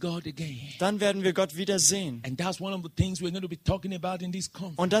see God again. Dann werden wir Gott wieder sehen. And that's one of the things we're going to be talking about in this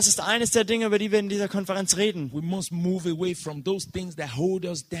conference. Und das ist eines der Dinge, über die wir in dieser Konferenz reden. We must move away from those things that hold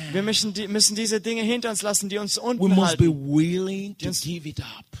us down. Wir müssen diese Dinge hinter uns lassen, die uns We unten must be halten. willing to Yes. give it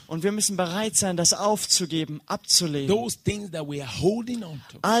up. Und wir müssen bereit sein, das aufzugeben, abzulegen. Those things that we are holding on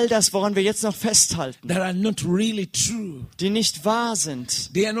to, All das, woran wir jetzt noch festhalten, that are not really true, die nicht wahr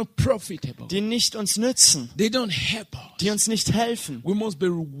sind, they are not profitable, die nicht uns nützen, they don't help us. die uns nicht helfen. We must be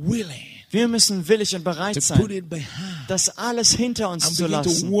willing Wir müssen willig und bereit to put sein, it behind das alles hinter uns and zu begin to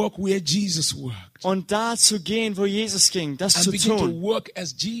lassen walk where Jesus worked. und da zu gehen, wo Jesus ging, das And zu begin to tun work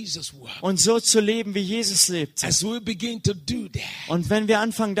as Jesus worked. und so zu leben, wie Jesus lebte. As we begin to do that, Und wenn wir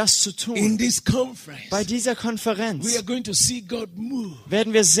anfangen, das zu in tun, this conference, bei dieser we Konferenz, are going to see God move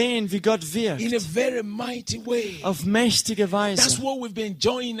werden wir sehen, wie Gott in wirkt, a very mighty way. auf mächtige That's Weise. what we've been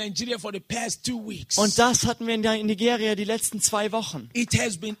enjoying in Nigeria for the past 2 weeks. Und das hatten wir in Nigeria die letzten 2 Wochen. It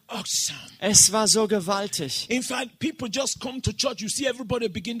has been awesome. Es war so gewaltig. In fact, people just come to church. You see everybody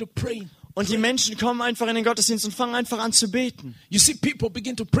begin to pray. Und die Menschen kommen einfach in den Gottesdienst und fangen einfach an zu beten. You see people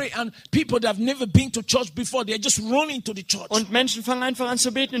begin to pray, and people that have never been to church before, they're just running to the church. Und Menschen fangen einfach an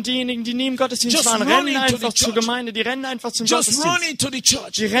zu beten und diejenigen, die nie im Gottesdienst Just waren, running rennen to einfach the zur church. Gemeinde. Die rennen einfach zum Just Gottesdienst. running to the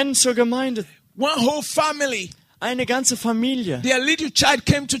church. Die rennen zur Gemeinde. One whole family, Eine ganze Familie. their little child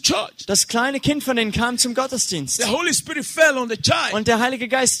came to church. Das kleine Kind von denen kam zum Gottesdienst. The Holy Spirit fell on the child, Und der Heilige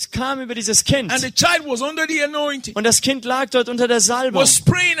Geist kam über dieses Kind. and the child was under the anointing, Und das Kind lag dort unter der Salbung was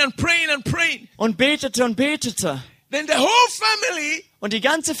praying and praying and praying. und betete und betete. Then the whole family Und die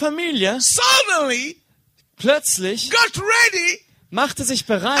ganze Familie suddenly plötzlich got ready machte sich and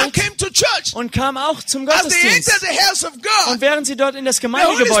bereit came to church. und kam auch zum As they entered Gottesdienst. the house of God, Und während sie dort in das the Holy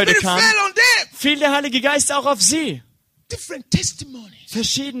Gemeindegebäude Spirit kamen, fell on them. fiel der Heilige Geist auch auf sie. Different testimonies.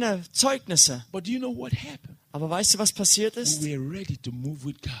 Verschiedene Zeugnisse. But do you know what happened? Aber weißt du, was passiert ist? We were ready to move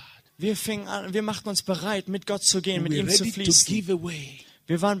with God. Wir machten uns bereit, mit Gott zu gehen, mit We ihm were zu ready to fließen. give away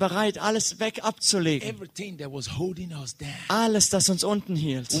Wir waren bereit, alles weg abzulegen. everything that was holding us down. Alles, das uns unten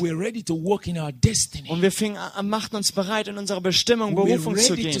hielt. We were ready to walk in our destiny. Und wir machten uns bereit, in unsere Bestimmung, We were Berufung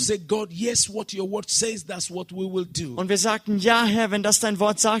zu ready to gehen. say, God, yes, what your word says, that's what we will do. Und wir sagten, ja Herr, wenn das dein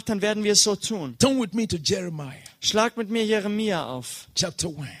Wort sagt, dann werden wir es so tun. Turn with me to Jeremiah Schlag mit mir Jeremia auf, chapter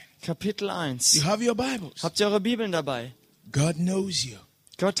 1. Kapitel 1. You have your Bibles. Habt ihr eure Bibeln dabei? God knows you.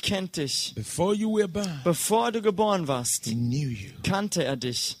 Gott kennt dich. Before you were born, Bevor du geboren warst, He knew you. kannte er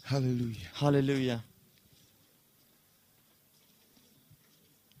dich. Hallelujah. Halleluja.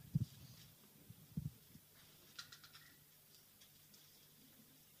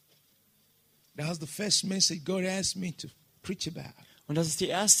 That was the first message God asked me to preach about. Und das ist die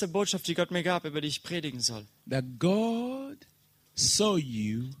erste Botschaft, die Gott mir gab, über die ich predigen soll. That God saw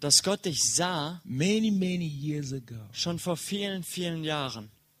you Dass Gott dich sah, many, many years ago. schon vor vielen, vielen Jahren.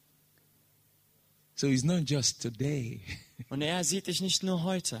 So it's not just today. Und er sieht dich nicht nur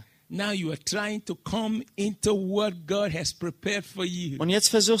heute. Now you are trying to come into what God has prepared for you. Und jetzt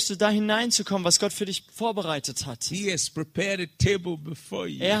versuchst du da hineinzukommen, was Gott für dich vorbereitet hat. He has prepared a table before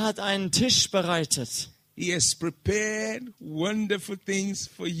you. Er hat einen Tisch bereitet He has prepared wonderful things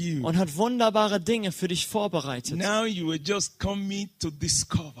for you. und hat wunderbare Dinge für dich vorbereitet. Now you are just coming to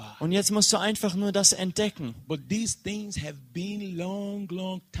discover. Und jetzt musst du einfach nur das entdecken. But these things have been long,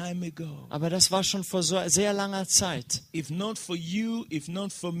 long time ago. Aber das war schon vor so sehr langer Zeit. If not for you, if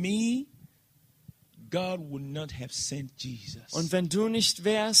not for me, God would not have sent Jesus. Und wenn du nicht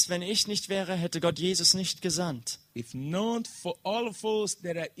wärst, wenn ich nicht wäre, hätte Gott Jesus nicht gesandt. If not for all of us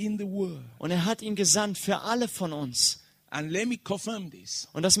that are in the world. Und er hat ihn gesandt für alle von uns. And let me confirm this.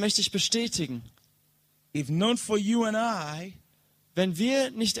 Und das möchte ich bestätigen. If not for you and I, Wenn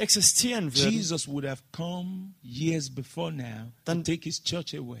wir nicht existieren würden, Jesus would have come years before now to Dann- take his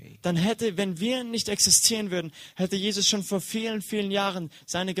church away. dann wenn wir nicht existieren würden, hätte Jesus schon vor vielen, vielen Jahren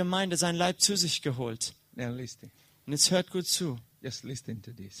seine Gemeinde, sein Leib zu sich geholt. Now listen. Und jetzt hört gut zu. Just listen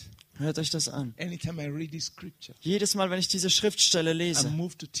to this. Hört euch das an. Anytime I read this scripture, Jedes Mal, wenn ich diese Schriftstelle I'm lese,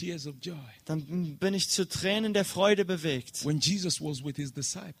 moved to tears of joy. dann bin ich zu Tränen der Freude bewegt. When Jesus was with his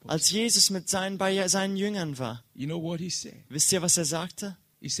disciples, Als Jesus bei seinen Jüngern war, you know what he said? wisst ihr, was er sagte?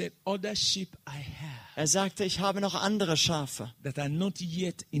 He said, other sheep I have Er sagte, ich habe noch andere Schafe, that are not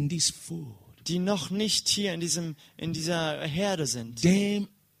yet in this fold. die noch nicht hier in dieser Herde sind. Them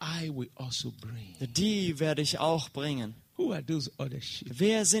I will also bring. Die werde ich auch bringen. Who are those other sheep?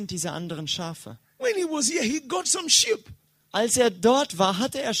 Wer sind diese anderen Schafe? When he was here, he got some sheep. Als er dort war,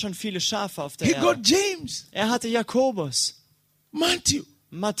 hatte er schon viele Schafe auf der He Erde. got James, Er hatte Jakobus, Matthew,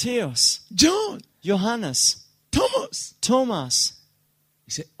 Matthäus, John, Johannes, Thomas. Thomas.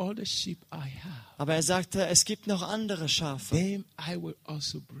 He said, all the sheep I have, Aber er sagte, es gibt noch andere Schafe. them I will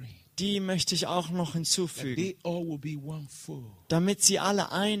also bring. Die möchte ich auch noch That hinzufügen, they all will be one fold. damit sie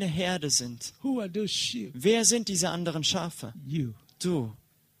alle eine Herde sind. Who are those sheep? Wer sind diese anderen Schafe? You, Du,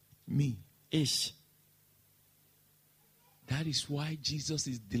 me. ich. That is why Jesus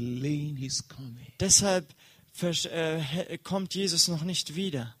is delaying his coming. Deshalb kommt Jesus noch nicht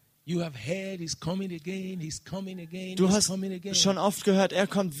wieder. You have heard he's coming again, he's coming again, Du he's hast coming again. schon oft gehört, er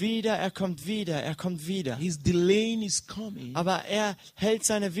kommt wieder, er kommt wieder, er kommt wieder. He's delaying his coming Aber er hält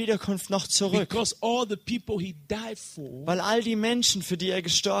seine Wiederkunft noch zurück, because all the people he died for weil all die Menschen, für die er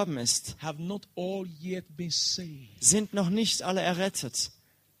gestorben ist, have not all yet been saved. sind noch nicht alle errettet.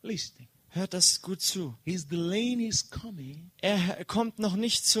 Listen, Hört das gut zu. he's delaying his coming Er kommt noch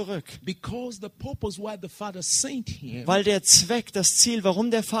nicht zurück, because the purpose why the Father sent him weil der Zweck, das Ziel, warum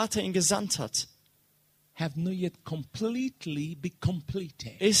der Vater ihn gesandt hat, have not yet completely been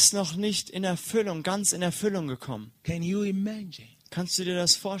completed. ist noch nicht in Erfüllung, ganz in Erfüllung gekommen. Can you imagine Kannst du dir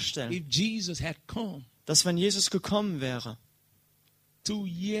das vorstellen, if Jesus had come dass wenn Jesus gekommen wäre, 2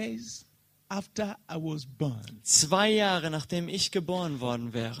 years after I was born, 2 Jahre nachdem ich geboren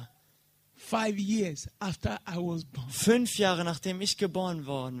worden wäre, 5 years after I was born, 5 Jahre nachdem ich geboren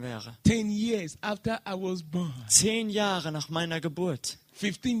worden wäre, 10 years after I was born, 10 Jahre nach meiner Geburt,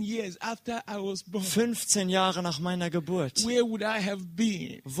 15 years after I was born, 15 Jahre nach meiner Geburt. where would I have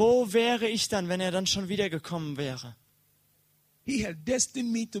been? Wo wäre ich dann, wenn er dann schon wiedergekommen wäre? He had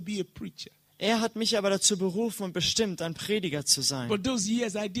destined me to be a preacher. Er hat mich aber dazu berufen und bestimmt, ein Prediger zu sein. But those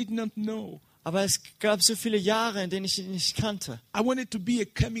years I did not know. Aber es gab so viele Jahre, in denen ich ihn nicht kannte. I wanted to be a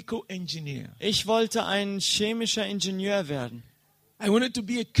chemical engineer. Ich wollte ein chemischer Ingenieur werden. I wanted to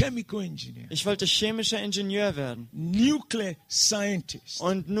be a chemical engineer, Ich wollte chemischer Ingenieur werden nuclear scientist.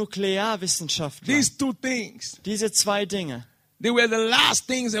 und Nuklearwissenschaftler. These two things, Diese 2 Dinge, they were the last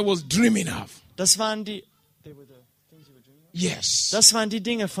things I was dreaming of. das waren die Yes.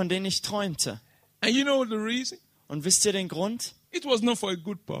 Dinge, von denen ich träumte. And you know the reason? Und wisst ihr den Grund? It was not for a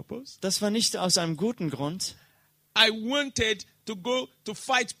good purpose. Das war nicht aus einem guten Grund. I wanted to go to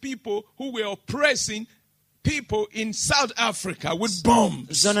fight people who were oppressing people in South Africa with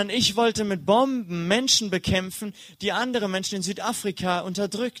bombs. Sondern ich wollte mit Bomben Menschen bekämpfen, die andere Menschen in Südafrika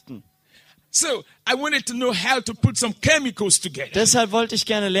unterdrückten. So I wanted to know how to put some chemicals together. Deshalb wollte ich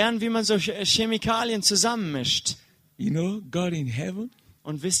gerne lernen, wie man solche Chemikalien zusammenmischt. You know, God in heaven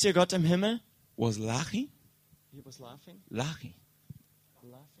Und wisst ihr, Gott im Himmel? was laughing. Laughing.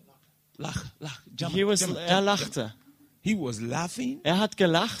 Lach. Jump, jump. Er lachte. He was laughing. Er hat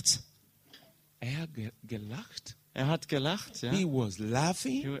gelacht. Er gelacht. Er hat gelacht, ja. He was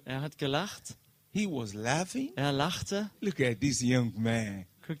laughing. Er hat gelacht. He was laughing. Er lachte. Look at this young man.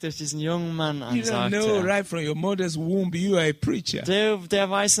 Guckt euch diesen jungen Mann an, You don't sagte know er. right from your mother's womb you are a preacher. Der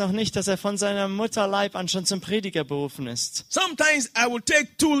weiß noch nicht, dass er von seiner Mutterleib an schon zum Prediger berufen ist. Sometimes I will take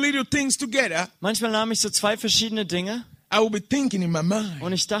 2 little things together. Manchmal nahm ich so 2 verschiedene Dinge I will be thinking in my mind.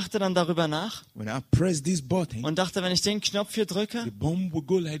 und ich dachte dann darüber nach When I press this button, und dachte, wenn ich den Knopf hier the drücke, bomb will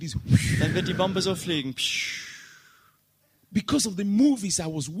go like this. dann wird die Bombe so fliegen. Because of the movies I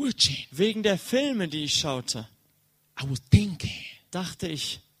was watching, Wegen der Filme, die ich schaute, I was thinking, dachte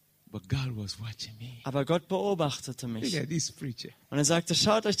ich, but God was watching me. aber Gott beobachtete Look mich. at this preacher. Und er sagte,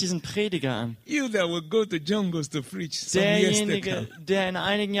 schaut euch diesen Prediger an. You that will go to jungles to preach some years to Derjenige, come. der in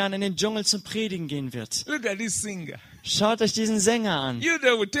einigen Jahren in den Dschungel zum Predigen gehen wird. Look at this singer. Schaut euch diesen Sänger an, You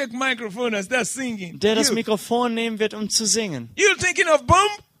that will take microphone and start singing. der das You Mikrofon nehmen wird, um zu singen. thinking of bomb?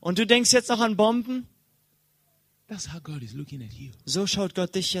 Und du denkst jetzt noch an Bomben? That's how God is looking at you. So schaut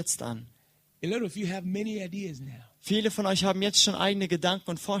Gott dich jetzt an. A lot of you have many ideas now. Viele von euch haben jetzt schon eigene Gedanken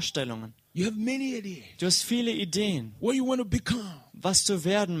und Vorstellungen. You have many ideas. Du hast viele Ideen, What you want to become. was du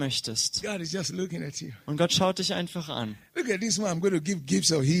werden möchtest. God is just looking at you. Und Gott schaut dich einfach an. Look at this one. I'm going to give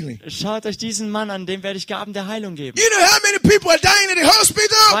gifts of healing. Schaut euch diesen Mann an, dem werde ich Gaben der Heilung geben. You know how many people are dying in the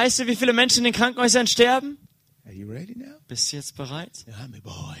hospital? Weißt du, wie viele Menschen in den Krankenhäusern sterben? Are you ready now? Bist du jetzt bereit? I'm a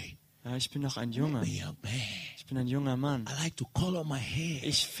boy. Ja, ich bin noch ein I'm a Junge. young man. Ich bin ein junger Mann. I like to color my hair.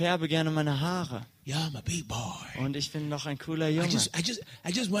 Ich färbe gerne meine Haare. Yeah, I'm a big boy. Und ich bin noch ein cooler I Junge.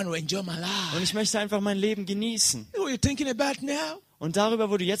 just want to enjoy my Und life. ich möchte einfach mein Leben genießen. You know what you're thinking about now? Und darüber,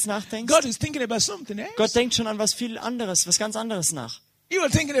 wo du jetzt nachdenkst, God is thinking about something else. Gott denkt schon an was viel anderes, was ganz anderes nach. You are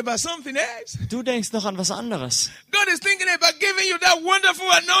thinking about something else. Du denkst noch an was anderes. God is thinking about giving you that wonderful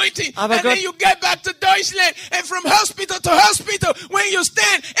anointing. Aber And Gott- then you get back to Deutschland. And from hospital to hospital, when you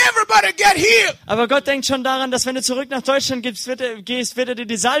stand, everybody get healed. Aber Gott denkt schon daran, dass wenn du zurück nach Deutschland gehst, wird er dir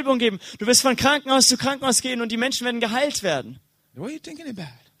die Salbung geben. Du wirst von Krankenhaus zu Krankenhaus gehen und die Menschen werden geheilt werden. What are you thinking about?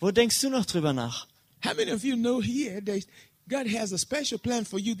 Wo denkst du noch drüber nach? How many of you know here that God has a special plan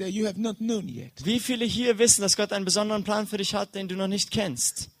for you that you have not known yet? Wie viele hier wissen, dass Gott einen besonderen Plan für dich hat, den du noch nicht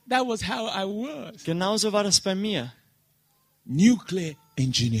kennst? That was how I was. Genauso war das bei mir. Nuclear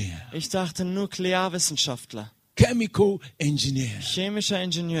engineer, Ich dachte Nuklearwissenschaftler, chemical engineer. chemischer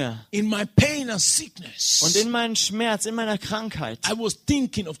Ingenieur. In my pain and sickness, Und in meinem Schmerz, in meiner Krankheit, I was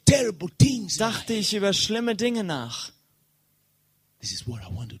thinking of terrible things. dachte ich über schlimme Dinge nach. This is what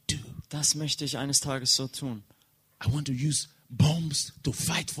I want to do. Das möchte ich eines Tages so tun. I want to use bombs to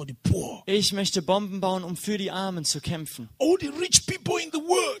fight for the poor. Ich möchte Bomben bauen, um für die Armen zu kämpfen. All the rich people in the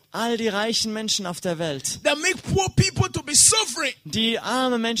world All die reichen Menschen auf der Welt, that make poor people to be suffering. die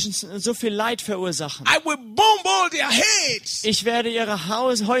arme Menschen so viel Leid verursachen. I will bomb all their heads Ich werde ihre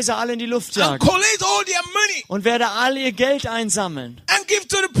Häuser alle in die Luft and jagen collect all their money und werde all ihr Geld einsammeln and give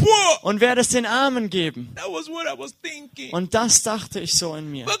to the poor. und werde es den Armen geben. That was what I was thinking. Und das dachte ich so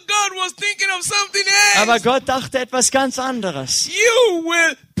in mir. But God was thinking of something Aber else. Gott dachte etwas ganz anderes. You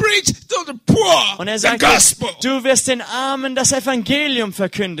will preach to the poor Und er the sagte, gospel. du wirst den Armen das Evangelium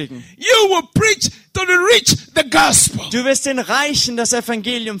verkündigen. You will preach to the rich the gospel. Du wirst den Reichen das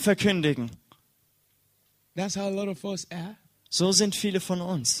Evangelium verkündigen. That's how a lot of us are. So sind viele von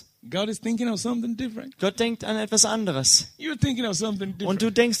uns. God is thinking of something different. Gott denkt an etwas anderes. You're thinking of something Und different.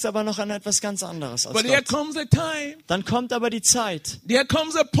 du denkst aber noch an etwas ganz anderes als But there Gott. comes a time, Dann kommt aber die Zeit there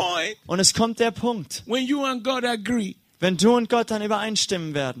comes a point und es kommt der Punkt, when you and God agree. wenn du und Gott dann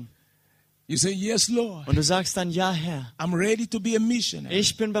übereinstimmen werden. You say, yes, Lord, Und du sagst dann, ja Herr, I'm ready to be a missionary.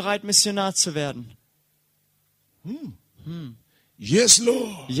 ich bin bereit, Missionar zu werden. Yes,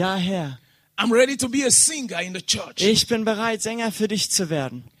 Lord, Ja Herr, I'm ready to be a singer in the church. ich bin bereit, Sänger für dich zu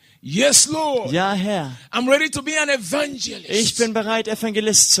werden. Yes, Lord, Ja Herr, I'm ready to be an ich evangelist bin bereit,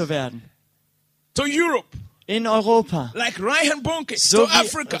 Evangelist zu werden. to Europe, In Europa. like Reinhard Bonke, So to wie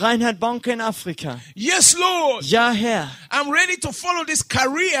Africa. Reinhard Bonke in Afrika. Yes, Lord, Ja Herr, I'm ready to follow this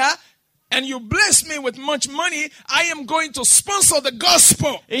career, and you bless me with much money. I am going to sponsor the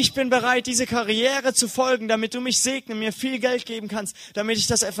gospel. ich bin bereit, diese Karriere zu folgen, damit du mich segnen, mir viel Geld geben kannst, damit ich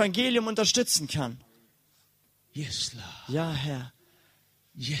das Evangelium unterstützen kann. Yes, Lord. Ja Herr,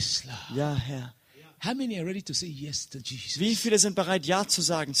 Yes, Lord. ja Herr. How many are ready to say yes to Jesus? Wie viele sind bereit, Ja zu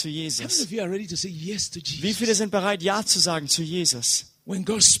sagen zu How many Jesus? of you are ready to say yes to Jesus? Wie viele sind bereit, Ja zu sagen zu Jesus? When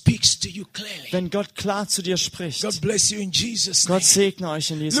God speaks to you clearly. Wenn Gott klar zu dir spricht. God bless you in Jesus' name. Gott segne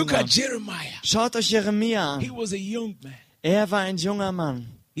euch in Jesu Look at Namen. Jeremiah. Schaut euch Jeremia He an. was a young man. Er war ein junger Mann.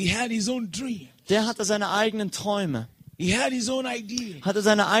 He had his own dream. Der hatte seine eigenen Träume, He had his own idea. hatte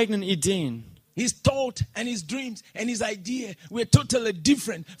seine eigenen Ideen. His thought and his dreams and his idea were totally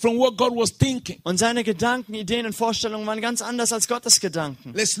different from what God was thinking. Und seine Gedanken, Ideen und Vorstellungen waren ganz anders als Gottes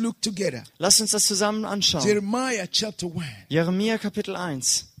Gedanken. Let's look together. Lasst uns das zusammen anschauen. Jeremiah chapter 1 Jeremia Kapitel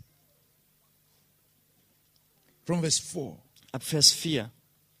 1, from verse 4. ab Vers 4.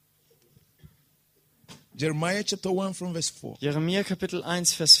 Jeremiah chapter 1 from verse 4. Jeremia Kapitel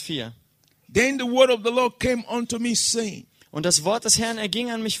 1, Vers 4. Then the word of the Lord came unto me saying, Und das Wort des Herrn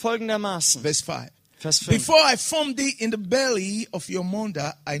erging an mich folgendermaßen. verse 5. Vers 5. Before I formed thee in the belly of your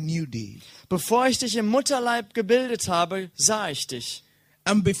mother, I knew thee. Bevor ich dich im Mutterleib gebildet habe, sah ich dich.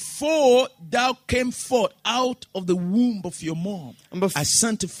 And before thou came forth out of the womb of your mom, Und bef- I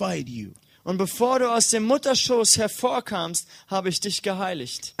sanctified you. Und bevor du aus dem Mutterschoß hervorkamst, habe ich dich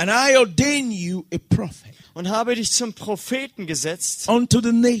geheiligt. And I ordained you a prophet Und habe dich zum Propheten gesetzt, unto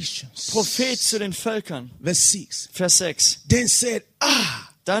the nations. Prophet zu den Völkern. Verse 6. Vers 6. Then said,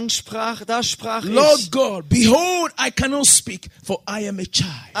 Da sprach Lord ich, God, behold, I cannot speak, for I am a child.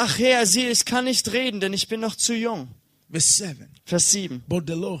 ach Herr, sieh, ich kann nicht reden, denn ich bin noch zu jung. Verse 7. Vers 7. But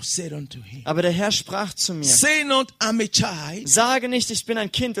the Lord said unto him, Aber der Herr sprach zu mir, say not, I'm a child, sage nicht, ich bin ein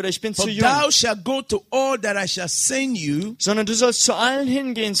Kind oder ich bin for zu jung, thou shalt go to all that I shall send you, sondern du sollst zu allen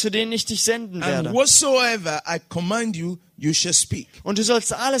hingehen, zu denen ich dich senden and werde. whatsoever I command you, you shall speak. Und du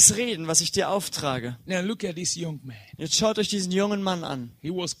sollst alles reden, was ich dir auftrage. Now look at this young man. Jetzt schaut euch diesen jungen Mann an. He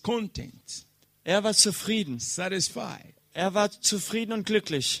was content, Er war zufrieden. satisfied Er war zufrieden und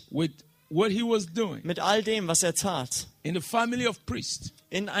glücklich with what he was doing. mit all dem, was er tat. In the family of priests,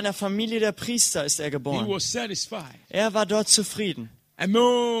 In einer Familie der Priester ist er he geboren. was satisfied. Er war dort zufrieden.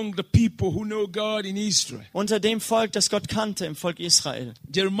 among the people who know God in Israel. Unter dem Volk, das Gott kannte, im Volk Israel.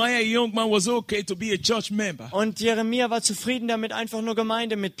 Jeremiah, a young man, was okay to be a church member. Und Jeremia war zufrieden damit, einfach nur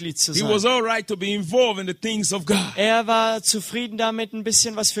Gemeindemitglied zu He was sein. all right to be involved in the things of God. Er war zufrieden damit, ein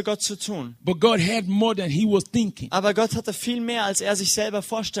bisschen was für Gott zu tun. But God had more than he was thinking. Aber Gott hatte viel mehr, als er sich selber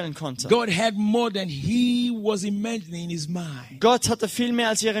vorstellen konnte. God had more than he was imagining in his mind. Gott hatte viel mehr,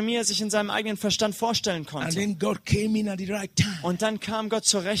 als Jeremia sich in seinem eigenen Verstand vorstellen And konnte. then God came in at the right time Und dann kam Gott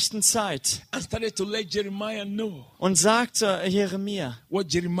zur rechten Zeit and started to let Jeremiah know und sagte Jeremia,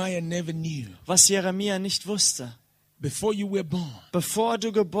 what Jeremiah never knew. was Jeremia nicht wusste. Before you were born, Bevor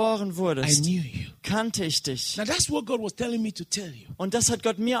du geboren I wurdest, knew you. kannte ich dich. Now that's what God was telling me to tell you. Und das hat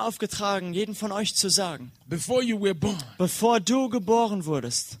Gott mir aufgetragen, jeden von euch zu sagen. Before you were born, Bevor du geboren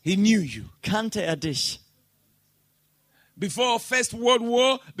wurdest, he knew you. kannte er dich. Before First World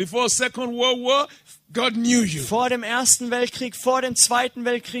War, before Second World War, God knew you. Vor dem Ersten Weltkrieg, vor dem Zweiten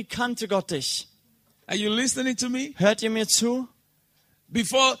Weltkrieg kannte Gott dich. Are you listening to me? Hört ihr mir zu?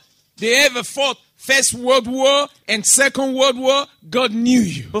 Before they ever fought First World War and Second World War, God knew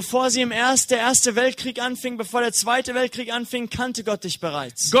you. Bevor der Erste Weltkrieg anfing, bevor der Zweite Weltkrieg anfing, kannte Gott dich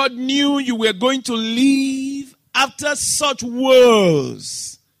bereits. God knew you were going to live after such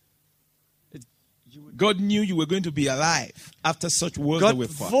wars. God knew you were going to be alive after such wars that were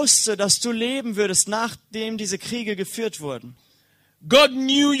Gott fought. wusste, dass du leben würdest, nachdem diese Kriege geführt wurden. God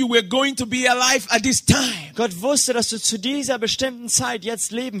knew you were going to be alive at this time. Gott wusste, dass du zu dieser bestimmten Zeit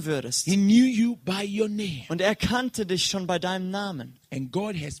jetzt leben würdest. He knew you by your name. Und er kannte dich schon bei deinem Namen. And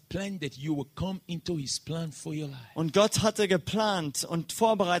God has planned that you will come into his plan for your life. Und Gott hatte geplant und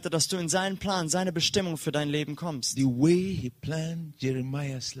vorbereitet, dass du in seinen Plan, seine Bestimmung für dein Leben kommst. The way he planned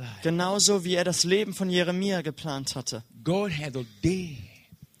Jeremiah's life. Genauso wie er das Leben von Jeremia geplant hatte. God had ordained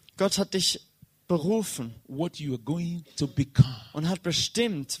Gott hat dich berufen what you are going to become. und hat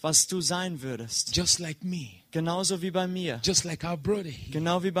bestimmt, was du sein würdest. Just like me. Genauso wie bei mir. Just like our brother here.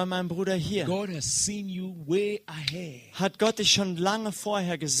 Genau wie bei meinem Bruder hier. God has seen you way ahead. Hat Gott dich schon lange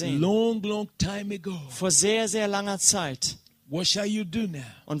vorher gesehen. Long, long time ago. Vor sehr, sehr langer Zeit. What shall you do now?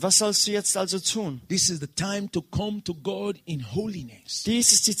 Und was sollst du jetzt also tun? This is the time to come to God in holiness.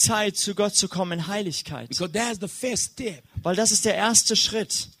 Dies ist die Zeit, zu Gott zu kommen in Heiligkeit. Because that's the first step Weil das ist der erste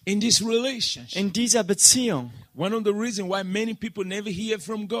Schritt in this relationship. in dieser Beziehung. One of the reasons why many people never hear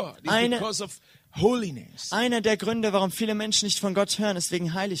from God is Eine- because of holiness. Einer der Gründe, warum viele Menschen nicht von Gott hören, ist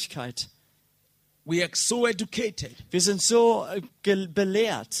wegen Heiligkeit. We are so educated. Wir sind so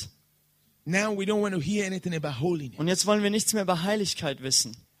belehrt. Now we don't want to hear anything about holiness. Und jetzt wollen wir nichts mehr über Heiligkeit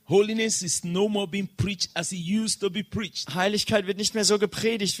wissen. Holiness is no more being preached as it used to be preached. Heiligkeit wird nicht mehr so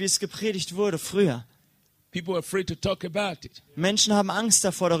gepredigt, wie es gepredigt wurde früher. People are afraid to talk about it. Menschen haben Angst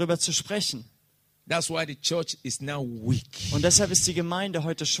davor, darüber zu sprechen. That's why the church is now weak. Und deshalb ist die Gemeinde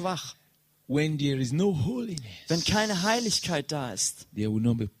heute schwach. When there is no holiness, Wenn keine Heiligkeit da ist, there will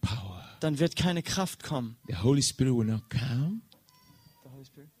not be power. dann wird keine Kraft kommen. The Holy Spirit will not come.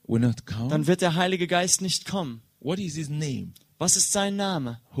 Will not come. Dann wird der Heilige Geist nicht kommen. What is his name? Was ist sein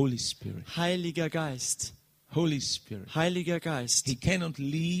Name? Holy Spirit. Heiliger Geist. Holy Spirit. Heiliger Geist. He cannot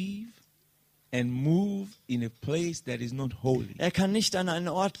live and move in a place that is not holy. Er kann nicht an einen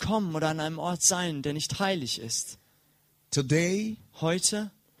Ort kommen oder an einem Ort sein, der nicht heilig ist. Today,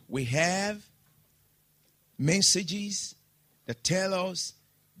 Heute we have messages that tell us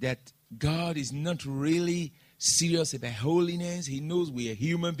that God is not really serious about holiness. He knows we are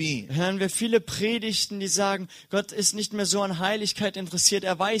human beings. hören wir viele Predigten, die sagen, Gott ist nicht mehr so an Heiligkeit interessiert.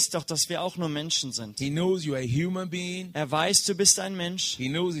 Er weiß doch, dass wir auch nur Menschen sind. He knows you are a human being. Er weiß, du bist ein Mensch. He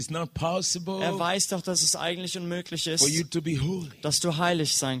knows it's not possible Er weiß doch, dass es eigentlich unmöglich for you ist, to be holy. dass du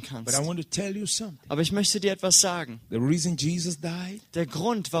heilig sein But kannst. I want to tell you something. Aber ich möchte dir etwas sagen. The reason Jesus died Der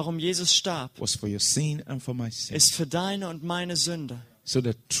Grund, warum Jesus starb, was for your sin and for my sin. ist für deine und meine Sünde. So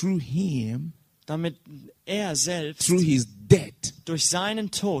that through him, Damit er selbst through his death, durch seinen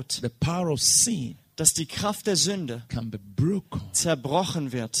Tod, the power of sin dass die Kraft der Sünde can be broken.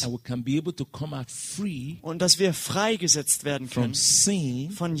 zerbrochen wird And we can be able to come out free und dass wir freigesetzt werden from können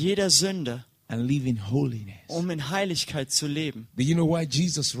sin von jeder Sünde, and live in holiness. in Heiligkeit zu leben. Do you know why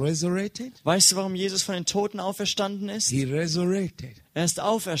Jesus resurrected? Weißt du, warum Jesus von den Toten auferstanden ist? He resurrected Er ist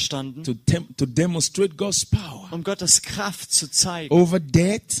auferstanden, to demonstrate God's power um Gottes Kraft zu zeigen over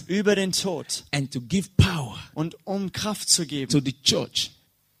death über den Tod and to give power und um Kraft zu to geben, the church.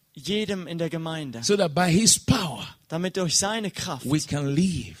 jedem in der Gemeinde, So that by his power, damit durch seine Kraft, we can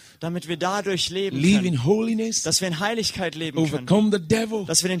live. damit wir dadurch leben Live können, in holiness, dass wir in Heiligkeit leben können, overcome the devil.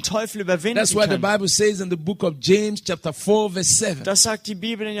 dass wir den Teufel überwinden That's why the können. Bible says in the book of James chapter 4 verse 7. Das sagt die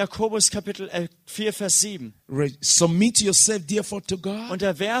Bibel in Jakobus Kapitel 4, Vers 7. Submit yourself therefore to God.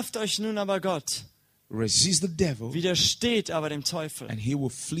 Unterwerft euch nun aber Gott, Resist the devil widersteht aber dem Teufel, and he will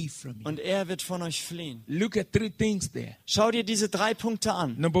flee from you. und er wird von euch fliehen. Look at 3 things there. Schau dir diese 3 Punkte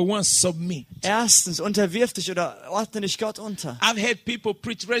an. Number 1, submit. Erstens, unterwirf dich oder ordne dich Gott unter. I've heard people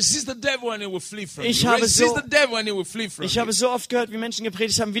preach, resist the devil and he will flee from Ich you. habe Resist so- the devil and he will flee from Ich you. habe so oft gehört, wie Menschen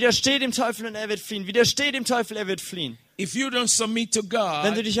gepredigt haben, widersteh dem Teufel und er wird fliehen. Widersteh dem Teufel, er wird fliehen. If you don't submit to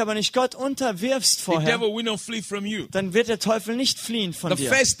Wenn du God, dich aber nicht Gott unterwirfst the vorher, devil will not flee from you. dann wird der Teufel nicht fliehen von The dir.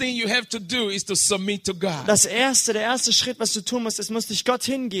 first thing you have to do is to submit to God. Der erste Schritt, was du tun musst, ist, musst dich Gott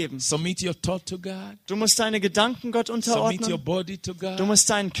hingeben. Submit your thought to God. Du musst deine Gedanken Gott Submit your unterordnen. body to Du God. musst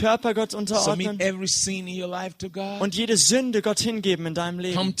deinen Körper Gott unterordnen Submit every sin in your life to God. und jede Sünde Gott hingeben in deinem Come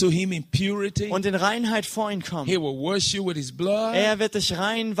Leben to him in purity. und in Reinheit vor ihn kommen. He will wash you with his blood. Er wird dich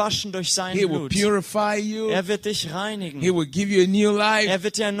reinwaschen durch sein He will Blut. purify you. Er wird dich reinigen. He will give you a new life. Er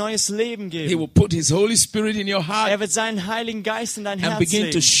wird dir ein neues Leben He geben. will put his Holy Spirit in your heart Er wird seinen Heiligen Geist in dein and Herz begin to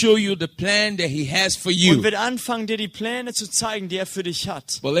legen show you the plan that he has for und you. wird anfangen, dir die Pläne zu zeigen, die er für dich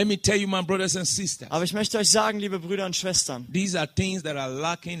hat. But let me tell you, my brothers and sisters, Aber ich möchte euch sagen, liebe Brüder und Schwestern, these are things that are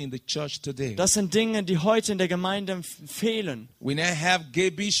lacking in the church today. das sind Dinge, die heute in der Gemeinde fehlen. We now have gay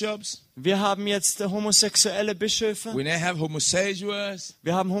bishops. Wir haben jetzt homosexuelle Bischöfe, We now have homosexuals.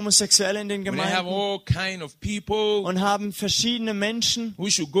 wir haben Homosexuelle in den We now have Gemeinden all kind of people und haben verschiedene Menschen, who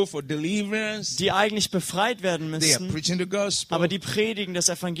should go for deliverance. die eigentlich befreit werden They are müssten, preaching the gospel. aber die predigen das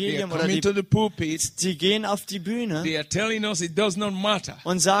They are Evangelium oder coming to the pulpit. die gehen auf die Bühne They are telling us it does not matter.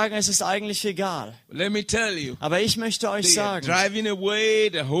 und sagen, es ist eigentlich egal. Let me tell you, Aber ich möchte euch they are sagen, driving away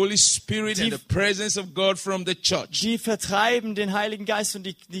the Holy Spirit and Die- the presence of God from the church. die vertreiben den Heiligen Geist und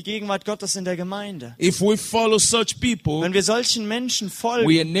die Gegenwart Gottes in der Gemeinde. If we follow such people, Wenn wir solchen Menschen folgen,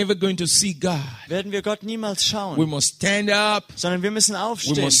 we are never going to see God. werden wir Gott niemals We schauen, must stand up. sondern wir müssen We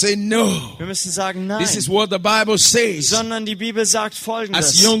aufstehen. must say no. Wir müssen sagen This is nein, what the Bible says. sondern die Bibel sagt As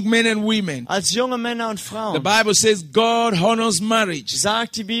Folgendes. young men and women, Als junge Männer und the Frauen Bible says God honors marriage.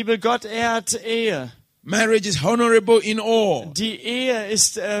 sagt die Bibel, Gott ehrt Ehe. Marriage is honorable in all, Die Ehe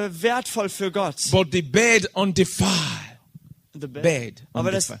ist wertvoll für Gott. but the bed undefiled. The Bed. Aber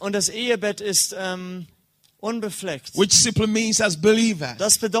Undefiled. das Ehebett ist unbefleckt. Which simply means as believers,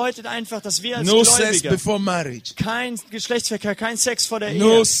 Das bedeutet einfach, dass wir als no sex Gläubige before marriage. kein Geschlechtsverkehr, kein Sex vor der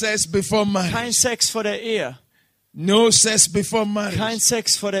No Ehe, sex before kein marriage. Sex vor der Ehe, No sex before kein marriage.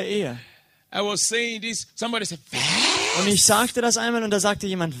 Sex vor der Ehe. I was saying this, somebody said, Und ich sagte das einmal und da sagte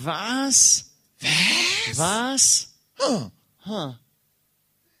jemand, was? Was? huh? Huh.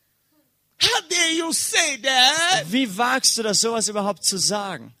 How dare you say that? Wie wagst du das, sowas überhaupt zu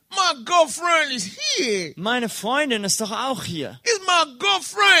sagen? My girlfriend is here. Meine Freundin ist doch auch hier. It's my Und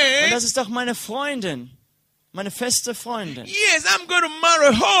girlfriend. das ist doch meine Freundin. Meine feste Freundin. Yes, I'm going to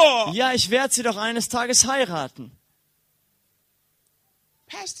marry her. Ja, ich werde sie doch eines Tages heiraten.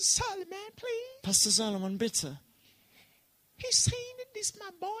 Pastor Solomon, please. Pastor Solomon, bitte. He's saying that this is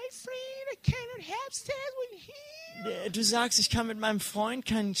my boyfriend. I cannot have sex with him. Du sagst, ich kann mit meinem Freund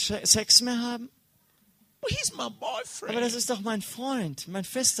keinen Sex mehr haben? But he's my boyfriend. Aber das ist doch mein Freund, mein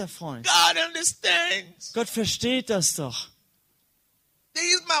fester Freund. God understands. Gott versteht das doch,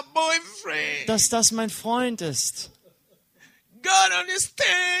 He's my boyfriend. dass das mein Freund ist. God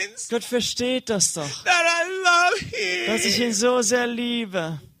understands Gott versteht das doch, that I love dass ich ihn him. so sehr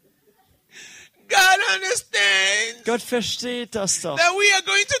liebe. God understands Gott versteht das doch, that we are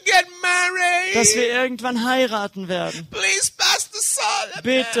going to get married. dass wir irgendwann heiraten werden. Please, Pastor Solomon.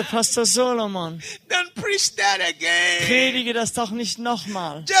 Bitte, Pastor Solomon, Don't preach that again. predige das doch nicht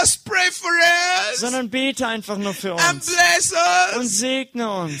nochmal, Just pray for us sondern bete einfach nur für and uns bless und us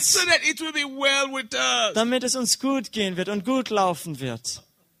segne uns, so that it will be well with us. damit es uns gut gehen wird und gut laufen wird.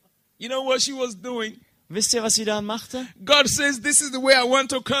 You know what she was doing? Wisst ihr, was sie da machte? God says, this is the way I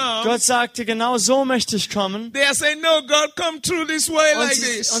want to come. Gott sagte, genau so möchte ich kommen. They are saying, no, God, come through this way Und like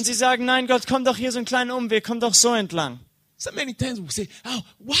sie, this. und sie sagen, nein, Gott, komm doch hier so einen kleinen Umweg, komm doch so entlang. So many times we say, oh,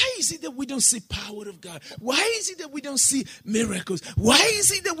 why is it that we don't see power of God? Why is it that we don't see miracles? Why is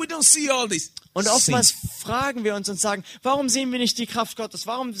it that we don't see all this? Und Sin. oftmals fragen wir uns und sagen, warum sehen wir nicht die Kraft Gottes?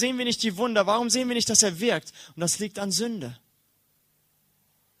 Warum sehen wir nicht die Wunder? Warum sehen wir nicht, dass er wirkt? Und das liegt an Sünde.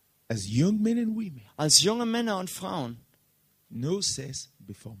 As young men and women, Als junge Männer und Frauen, no sex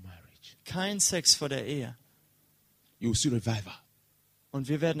before marriage. kein Sex vor der Ehe. You will see revival. Und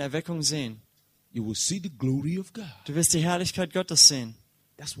wir werden Erweckung sehen. You will see the glory of God. Du wirst die Herrlichkeit Gottes sehen.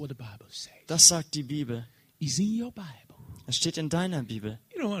 That's what the Bible says. Das sagt die Bibel. It's in your Bible. Es steht in deiner Bibel.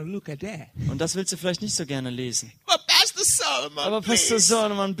 You don't want to look at that. Und das willst du vielleicht nicht so gerne lesen. But Pastor Solomon, Aber Pastor please.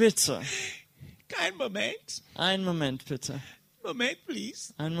 Solomon, bitte. Kind moment. Einen Moment bitte. Moment,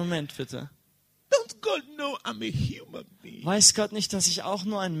 please. Einen Moment bitte. Don't God know I'm a human being? Weiß Gott nicht, dass ich auch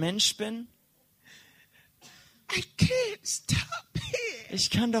nur ein Mensch bin? I can't stop here. Ich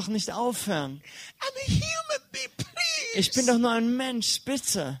kann doch nicht aufhören. I'm a human being, please. Ich bin doch nur ein Mensch,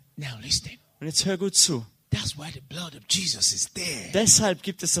 bitte. Now listen. Und jetzt hör gut zu. That's why the blood of Jesus is there. Deshalb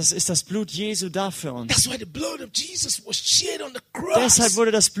ist das Blut Jesu da für uns. That's why the blood of Jesus was shed on the cross. Deshalb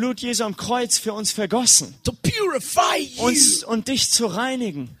wurde das Blut Jesu am Kreuz für uns vergossen. To purify you. Uns und dich zu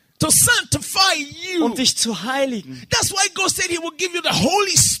reinigen. To sanctify you. Und dich zu heiligen. That's why God said He will give you the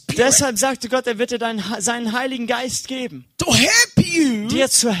Holy Spirit. Deshalb sagte Gott, er wird dir seinen Heiligen Geist geben. To help you. Dir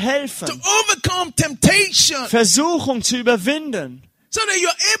zu To helfen. overcome temptation. Versuchung zu überwinden. So that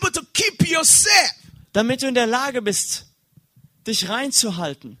you're able to keep yourself. Damit du in der Lage bist, dich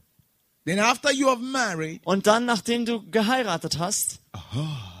reinzuhalten. Then after you have married. Und dann, nachdem du geheiratet hast.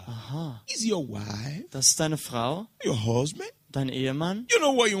 Is your wife. Das ist deine Frau, Your husband. dein Ehemann. You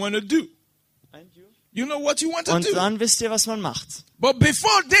know what you want to do. You know what you want to Und do. dann wisst ihr, was man macht. But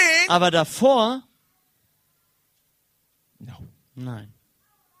before then. Aber davor, No. nein.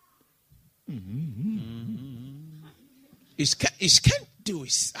 I can't do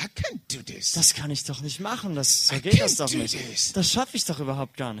it. I can't do this. Das kann ich doch nicht machen. So I geht das can't doch do nicht. this. Das schaffe ich doch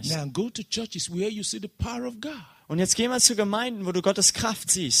überhaupt gar nicht. Now go to churches where you see the power of God. Und jetzt geh mal zu Gemeinden, wo du Gottes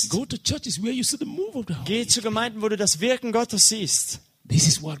Kraft siehst. Go to churches where you see the move of the Holy. Geh zu Gemeinden, wo du das Wirken Gottes siehst. This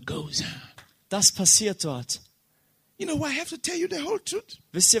is what goes on. Das passiert dort. You know why I have to tell you the whole truth?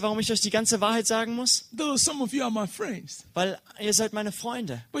 Wisst ihr, warum ich euch die ganze Wahrheit sagen muss? Though some of you are my friends. Weil ihr seid meine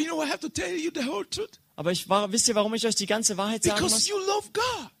Freunde. But you know why I have to tell you the whole truth? Aber wisst ihr, warum ich euch die ganze Wahrheit sagen Because muss? you love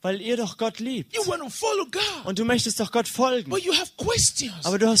God. Weil ihr doch Gott liebt. You want to follow God. Und du möchtest doch Gott folgen. But you have questions.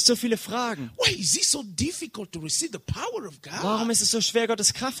 Aber du hast so viele Fragen. Why is it so difficult to receive the power of God? Warum ist es so schwer,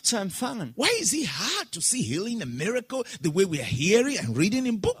 Gottes Kraft zu empfangen? Why is it hard to see healing and miracle the way we are hearing and reading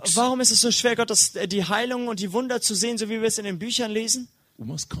in books? Warum ist es so schwer, die Heilung und die Wunder zu sehen, so wie wir es in den Büchern lesen? We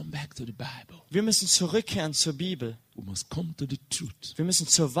must come back to the Bible. Wir müssen zurückkehren zur Bibel. We must come to the truth. Wir müssen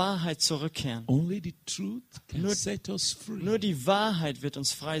zur Wahrheit zurückkehren. Only the truth can Nur- set us free. Nur die Wahrheit wird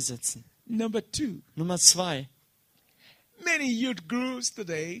uns freisetzen. Number 2. Nummer 2. Many youth groups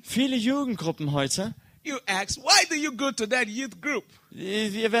today, Viele Jugendgruppen heute. you ask, why do you go to that youth group?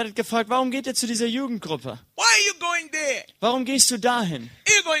 Ihr werdet gefragt, warum geht ihr zu dieser Jugendgruppe? Why are you going there? Warum gehst du dahin?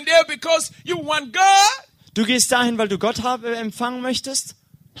 You're going there because you want God? Du gehst dahin, weil du Gott empfangen möchtest?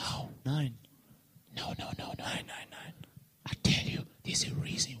 No, Nein. no. Nein, nein, nein. I tell you, there's a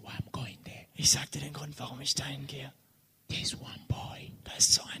reason why I'm going there. Ich sag dir den Grund, warum ich dahin gehe. There's one boy. Da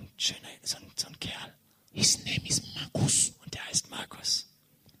ist so ein schöner, so ein Kerl. His name is Marcus. Und der heißt Markus.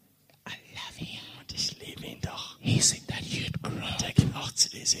 I love him. Und ich liebe ihn doch. He's in that youth Der group. geht auch zu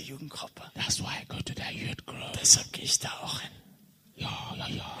dieser Jugendgruppe. That's why I go to that youth group. Deshalb gehe ich da auch hin. Yeah.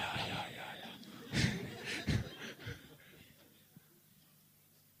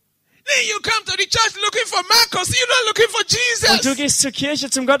 Then you come to the church looking for Marcus. You're not looking for Und du Jesus. gehst zur Kirche,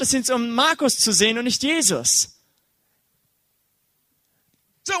 zum Gottesdienst, um Markus zu sehen und nicht Jesus.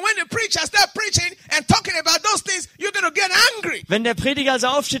 So when the preacher starts preaching and talking about those things, you're going to get angry. Wenn der Prediger also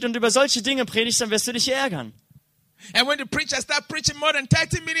aufsteht und über solche Dinge predigt, dann wirst du dich ärgern. And when the preacher starts preaching more than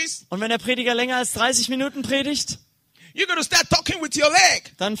 30 minutes, Und wenn der Prediger länger als 30 Minuten predigt, you're going to start talking with your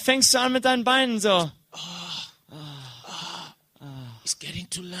leg. dann fängst du an mit deinen Beinen so. It's getting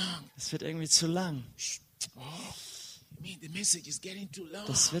too long. Es wird irgendwie zu lang. I mean, the message is getting too long.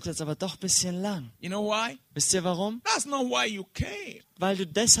 Das wird jetzt aber doch ein bisschen lang. You know why? Wisst ihr warum? That's not why you came. Weil du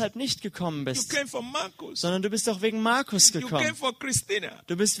deshalb nicht gekommen You bist, came for Marcus. sondern du bist doch wegen Markus You came gekommen. for Christina.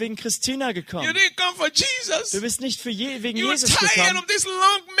 Du bist wegen Christina You gekommen. didn't come for Jesus. Du bist nicht wegen You're Jesus tired gekommen, of this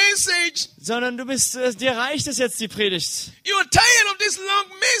long message. sondern dir reicht es jetzt die Predigt. You're tired of this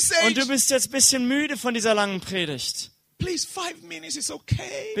long Und du message. bist jetzt ein bisschen müde von dieser langen Predigt. Please, 5 minutes is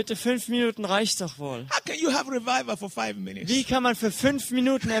okay. Bitte 5 Minuten reicht doch wohl. How can you have revival for 5 minutes? Wie kann man für 5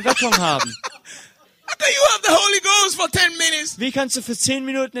 Minuten Erweckung haben? How can you have the Holy Ghost for 10 minutes? Wie kannst du für 10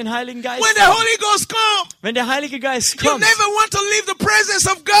 Minuten den Heiligen Geist When the haben? Holy Ghost comes, Wenn der Heilige Geist you kommt, never want to leave the presence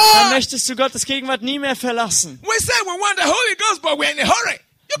of dann God. möchtest du Gottes Gegenwart nie mehr verlassen. We say we want the Holy Ghost, but we're in a hurry.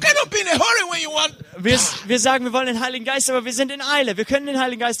 You cannot be in a hurry when you want. Wir sagen, wir wollen den Heiligen Geist, aber wir sind in Eile. Wir können den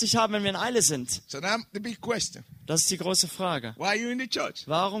Heiligen Geist nicht haben, wenn wir in Eile sind. So now the big question. Das ist die große Frage. Why are you in the church?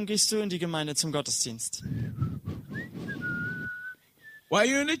 Warum gehst du in die Gemeinde zum Gottesdienst? Why are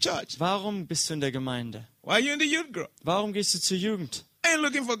you in the church? Warum bist du in der Gemeinde? Why are you in the youth group? Warum gehst du zur Jugend? Are you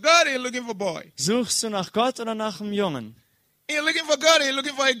looking for God or are you looking for a boy? Suchst du nach Gott oder nach einem Jungen? Are you looking for God or are you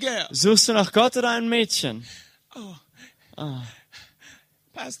looking for a girl? Suchst du nach Gott oder ein Mädchen?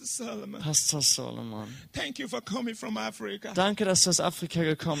 Pastor Solomon, Pastor Solomon, thank you for coming from Africa. danke, dass du aus Afrika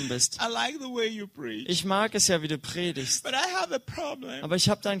gekommen bist. I like the way you preach. Ich mag es ja, wie du predigst. But I have a problem. Aber ich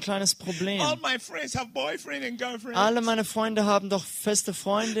habe da ein kleines Problem. All my friends have boyfriend and girlfriend. Alle meine Freunde haben doch feste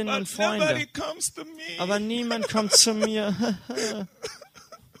Freundinnen und But nobody Freunde. comes to me. Aber niemand kommt zu mir.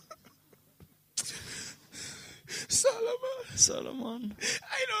 Solomon, Solomon,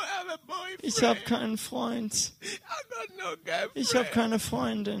 I don't have a boyfriend. ich habe keinen Freund. I got no girlfriend. Ich habe keine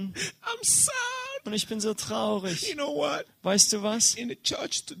Freundin. I'm sad. Und ich bin so traurig. You know what? Weißt du was? In the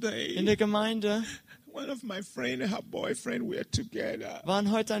church today, In der Gemeinde one of my friends and her boyfriend were together.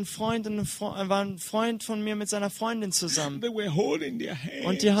 waren heute ein Freund und war ein Freund von mir mit seiner Freundin zusammen. They were holding their hands.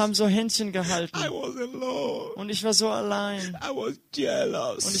 Und die haben so Händchen gehalten. I was alone. Und ich war so allein. I was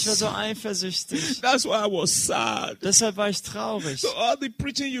jealous. Und ich war so eifersüchtig. That's why I was sad. Deshalb war ich traurig. So all the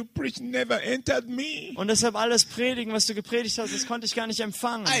preaching you preached never entered me. Und deshalb alles Predigen, was du gepredigt hast, das konnte ich gar nicht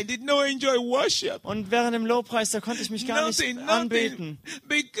empfangen. I did not enjoy worship. Und während dem Lobpreis, da konnte ich mich gar nicht anbeten.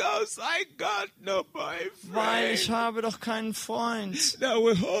 Because I got no Weil ich boyfriend habe doch keinen Freund, that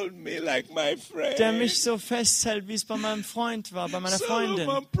will hold me like my friend. der mich so festhält, wie es bei meinem Freund war, bei meiner Freundin.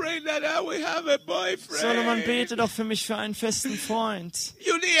 Solomon prayed that I will have a boyfriend. Solomon, bete doch für mich für einen festen Freund.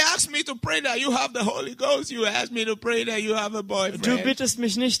 You didn't ask me to pray that you have the Holy Ghost. You asked me to pray that you have a boyfriend. Du bittest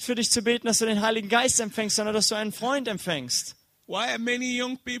mich nicht für dich zu beten, dass du den Heiligen Geist empfängst, sondern dass du einen Freund empfängst. Why are many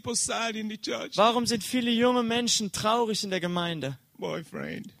young people sad in the church? Warum sind viele junge Menschen traurig in der Gemeinde?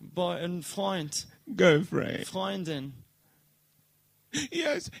 Boyfriend, Ein Freund, girlfriend. Freundin.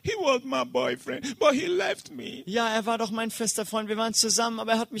 Yes, he was my boyfriend, but he left me. Ja, er war doch mein fester Freund. Wir waren zusammen,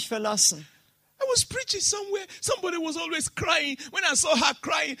 aber er hat mich verlassen. I was preaching somewhere. Somebody was always crying. When I saw her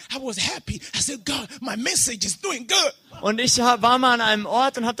crying, I was happy. I said, God, my message is doing good. Und ich war mal an einem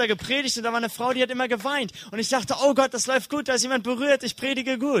Ort und habe da gepredigt und da war eine Frau, die hat immer geweint. Und ich dachte, oh Gott, das läuft gut, da ist jemand berührt, ich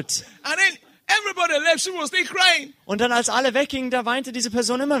predige gut. And then everybody left. She was still crying. Und dann, als alle weggingen, da weinte diese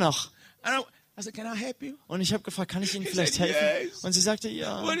Person immer noch. And I said, can I help you? Und ich habe gefragt, kann ich Ihnen He vielleicht said, helfen? yes. Und sie sagte,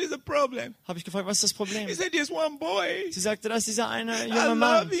 ja. What is the problem? Habe ich gefragt, was ist das Problem? He said, there's one boy. Sie sagte, das ist dieser eine I junge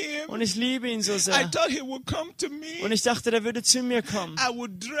Mann. love him. Und ich liebe ihn so I sehr. thought he would come to me. Und ich dachte, der würde zu mir kommen. I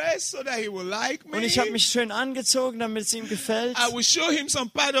would dress so that he would like me. Und ich habe mich schön angezogen, damit es ihm gefällt. I would show him some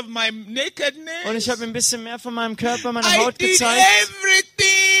part of my nakedness. Und ich habe ihm ein bisschen mehr von meinem Körper, meiner I Haut did gezeigt.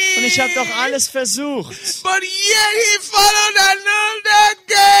 everything. Und ich habe doch alles versucht. But yet he followed another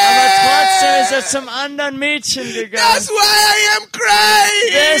Aber trotzdem ist girl. er zum anderen Mädchen gegangen. That's why I am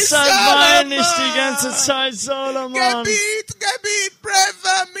crying. Deshalb weine ich die Solomon. ganze Zeit, Solomon. Gebet, pray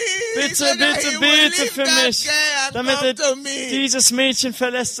for me. Bitte, so that bitte, he will bete leave für that mich, girl and damit come er to me. dieses Mädchen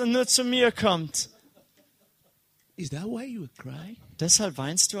verlässt und nur zu mir kommt. Is that why you were crying? Deshalb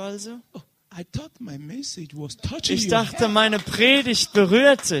weinst du also? Oh, I thought my message was touching Ich you. dachte, meine Predigt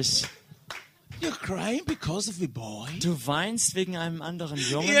berührt dich. You're crying because of a boy? Du weinst wegen einem anderen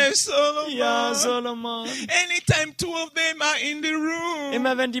Jungen? Yes, Solomon. Ja, Solomon. Anytime two of them are in the room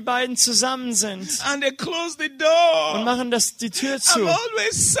Immer wenn die beiden zusammen sind and they close the und door, machen die Tür I'm zu,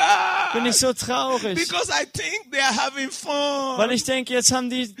 always sad bin ich so traurig, because I think they are having fun. weil ich denke, jetzt haben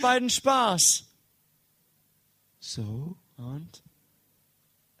die beiden Spaß. So, Und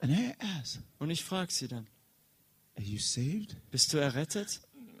I ask, ich frage sie dann, are you saved? bist du errettet?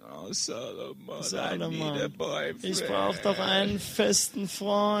 No, Solomon, I Solomon, need a boyfriend. ich brauche doch einen festen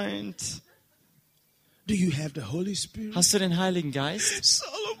Freund. Do you have the Holy Spirit? Hast du den Heiligen Geist?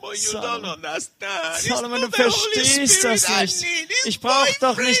 Solomon, you Solomon. don't understand. It's Solomon, not du the Holy verstehst das Spirit I nicht. need. It's Ich brauche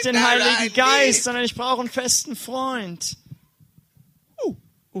doch nicht den boyfriend that I Heiligen Geist, need. sondern ich brauche einen festen Freund.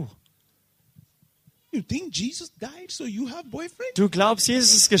 Oh, you think Jesus died so you have boyfriend? Du glaubst,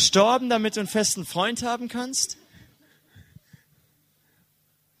 Jesus ist gestorben, damit du einen festen Freund haben kannst?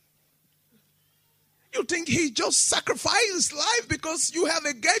 You think he just sacrificed his life because you have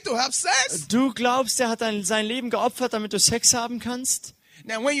a guy to have sex? Du glaubst, er hat sein Leben geopfert, damit du Sex haben kannst?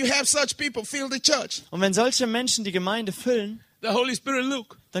 Now, when you have such people fill the church, Und wenn solche Menschen die Gemeinde füllen, the Holy Spirit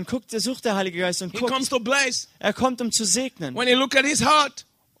look. dann sucht der Heilige Geist und He comes guckt. to bless. Er kommt, um zu segnen. When he look at his heart,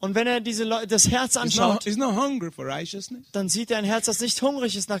 Und wenn er das Herz anschaut, he's not hungry for righteousness. dann sieht er ein Herz, das nicht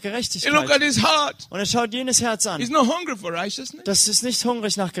hungrig ist nach He look Gerechtigkeit. at his heart. Und er schaut jenes Herz He's an. not hungry for righteousness. Das ist nicht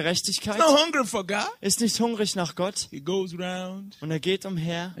hungrig nach Gerechtigkeit, Not hungry for God. ist nicht hungrig nach Gott. He goes round Und er geht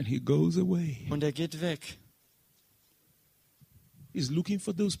umher and he goes away. und er geht weg. He's looking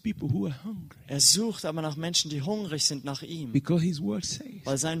for those people who are hungry. Er sucht aber nach Menschen, die hungrig sind nach ihm. Because his word says,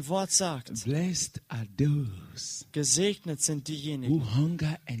 Weil sein Wort sagt, blessed are those gesegnet sind who diejenigen,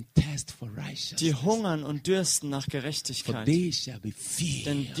 hunger and thirst for die righteousness. hungern und dürsten nach For Gerechtigkeit. they shall be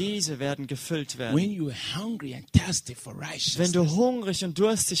Denn filled. diese werden gefüllt When werden. you are hungry and thirsty for Wenn righteousness, du hungrig und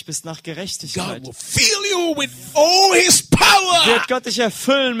durstig bist nach God Gerechtigkeit, will fill you with all his power. wird Gott dich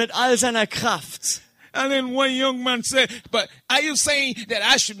erfüllen mit all seiner Kraft. And then one young man said, but are you saying that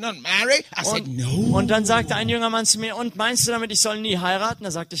I should not marry? I said, no. Und dann sagte ein junger Mann zu mir, und meinst du damit, ich soll nie heiraten?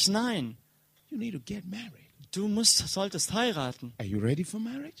 Da sagte ich, nein, You need to get married. du solltest heiraten. Are you ready for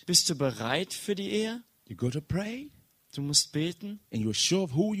marriage? Bist du bereit für die Ehe? You go to pray Du musst beten and you're sure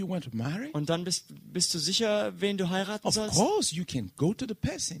of who you want to marry? und dann bist du sicher, wen du heiraten Of sollst? course, you can go to the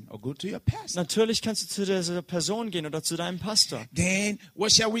person or go to your pastor. Natürlich kannst du zu dieser Person gehen oder zu deinem Pastor. Then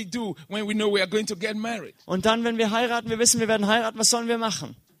what shall we do when we know we are going to get married? Und dann, wenn wir heiraten, wir wissen, wir werden heiraten, was sollen wir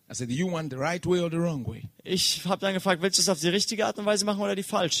machen? I said, do you want the right way or the wrong way? Ich habe dann gefragt, willst du es auf die richtige Art und Weise machen oder die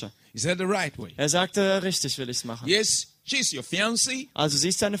falsche? He said the right way. Er sagte, richtig will ich es machen. Yes, she's your fiancée. Also sie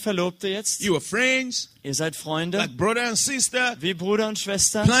ist deine Verlobte jetzt. You are friends, Ihr seid Freunde, like brother and sister, wie Bruder und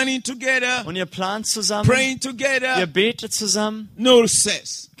Schwester. planning together, Und ihr plant zusammen, praying ihr together. betet zusammen. No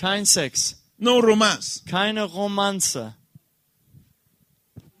sex, Kein Sex, no romance. keine Romanze.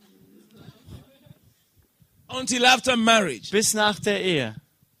 Until after marriage. Bis nach der Ehe.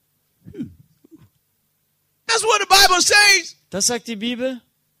 That's what the Bible says. Das sagt die Bibel.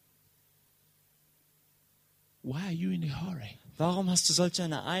 Why are you in a hurry? Warum hast du solch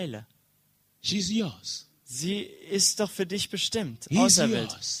eine Eile? She's yours. Sie ist doch für dich bestimmt, He's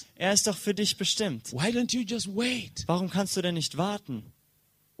auserwählt. yours. Er ist doch für dich bestimmt. Why don't you just wait? Warum kannst du denn nicht warten?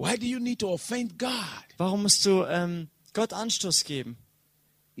 Why do you need to offend God? Warum musst du Gott Anstoß geben?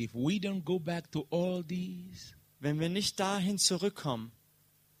 If we don't go back to all these, Wenn wir nicht dahin zurückkommen,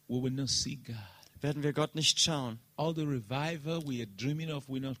 we will not see God. werden wir Gott nicht schauen. All the revival we are dreaming of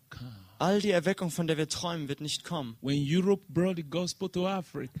will not come. All die Erweckung, von der wir träumen, wird nicht kommen. When Europe brought the gospel to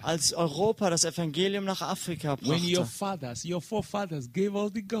Africa, Als Europa das Evangelium nach Afrika when your brachte, your forefathers gave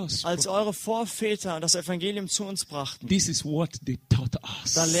us the gospel, als eure Vorväter das Evangelium zu uns brachten, this is what they taught da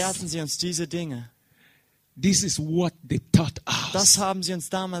us. lehrten sie uns diese Dinge. This is what they taught Das us. haben sie uns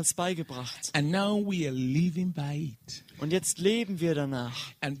damals beigebracht. And now we are living by it. Und jetzt leben wir danach.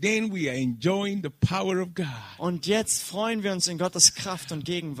 And then we are enjoying the power of God. Und jetzt freuen wir uns in Gottes Kraft und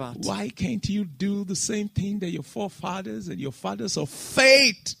Gegenwart. Why can't you do the same thing that your forefathers and your fathers of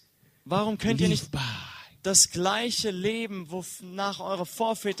faith Warum könnt ihr live nicht by? das gleiche leben, wonach eure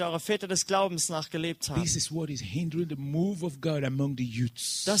Vorväter, eure Väter des Glaubens nach gelebt haben? This is what is hindering the move of God among the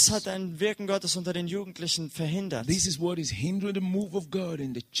youths. Das hat ein Wirken Gottes unter den Jugendlichen verhindert. This is what is hindering the move of God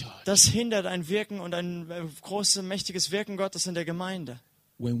in the church. Das hindert ein Wirken und ein großes, mächtiges Wirken Gottes in der Gemeinde.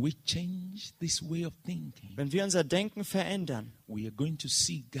 When we change this way of thinking, Wenn wir unser Denken verändern, we are going to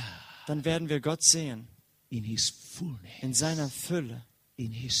see God dann werden wir Gott sehen. in His fullness, In seiner Fülle,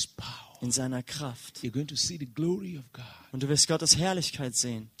 in His power. in seiner Kraft. You're going to see the glory of God. Und du wirst Gottes Herrlichkeit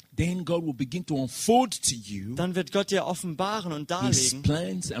sehen. Then God will begin to unfold to you Dann wird Gott dir offenbaren und His darlegen,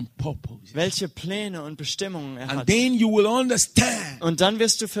 plans and purposes. welche Pläne und Bestimmungen er And hat. then you will understand Und dann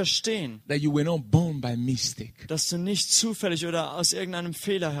wirst du verstehen, that you were not born by mistake. dass du nicht zufällig oder aus irgendeinem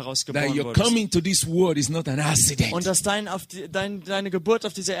Fehler That herausgeboren your wurdest. coming to this world is not an accident. Und dass deine Geburt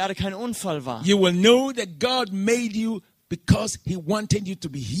auf dieser Erde kein Unfall war. You will know that God made you because He wanted you to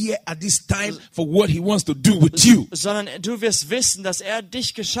be here at this time for what He wants to do with you. Sondern du wirst wissen, dass er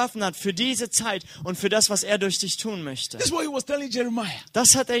dich geschaffen hat für diese Zeit und für das, was er durch dich tun möchte. That's what He was telling Jeremiah.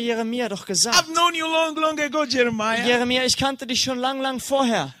 Das hat er Jeremia doch gesagt. I've known you long ago, Jeremiah. Jeremia, ich kannte dich schon lang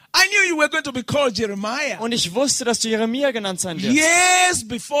vorher. I knew you were going to be called Jeremiah. Und ich wusste, dass du Jeremia genannt sein wirst. Years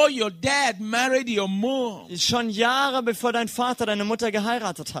before your dad married your mom. Schon Jahre bevor dein Vater deine Mutter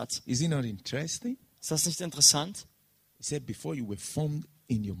geheiratet hat. Is it not interesting? Ist das nicht interessant? He said, before you were formed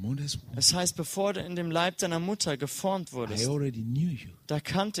in your mother's womb, Es heißt, bevor du in dem Leib deiner Mutter geformt I wurdest, already knew you. da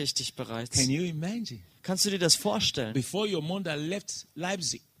kannte ich dich bereits. Can you imagine? Kannst du dir das vorstellen? Before your mother left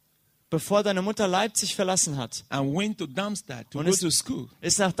Leipzig Bevor deine Mutter Leipzig verlassen hat, and went to Darmstadt to Und go es- to school,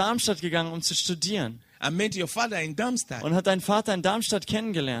 ist nach Darmstadt gegangen, um zu studieren. and met your father in Darmstadt, Und hat deinen Vater in Darmstadt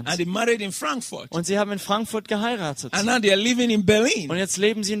kennengelernt. and they married in Frankfurt, Und sie haben in Frankfurt geheiratet. and now they are living in Berlin. Und jetzt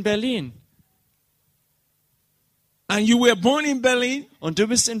leben sie in Berlin. And you were born in Berlin, Und du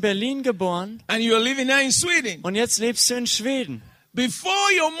bist in Berlin geboren. and you are living now in Sweden. Und jetzt lebst du in Schweden. Before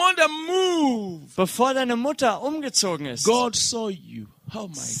your mother moved, Bevor deine Mutter umgezogen ist, God saw you. Oh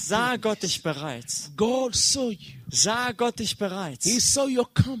my sah God. Gott dich bereits. God saw you. Sah Gott dich He bereits. saw your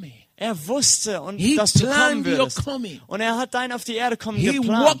coming. Er wusste, He dass du kommen planned your würdest. coming. Und er hat dein auf die Erde kommen He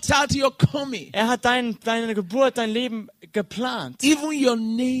geplant. worked out your coming. Er hat deine Geburt, dein Leben geplant. Even your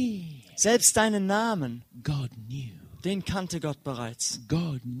name, Selbst deinen Namen, God knew. den kannte Gott bereits.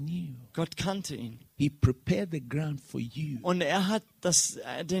 God knew. Gott kannte ihn. He prepared the ground for you. Und er hat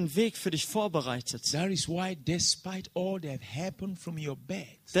den Weg für dich vorbereitet. That is why, despite all that happened from your birth,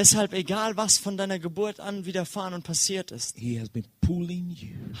 Deshalb, egal was von deiner Geburt an widerfahren und passiert ist, He has been pulling you.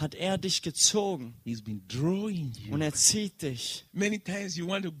 hat er dich gezogen He's been drawing you. und er zieht dich. Many times you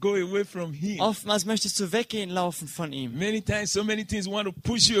want to go away from Him. Oftmals möchtest du weggehen laufen von ihm. Many times, so many things want to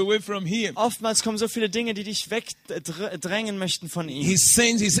push you away from Him. Oftmals kommen so viele Dinge, die dich wegdrängen möchten von ihm. He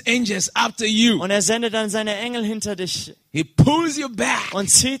sends His angels after you. Und er sendet dann seine Engel hinter dich He pulls you back. und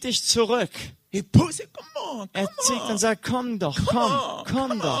zieht dich zurück. He pulls you. Come on. Er Come zieht on. und sagt, komm doch, komm,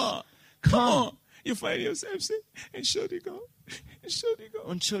 komm doch, Come komm. on. You find yourself saying, Entschuldigung, Entschuldigung,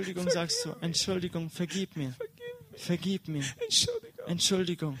 Entschuldigung, sagst du, Entschuldigung, vergib mir, vergib mir, Entschuldigung.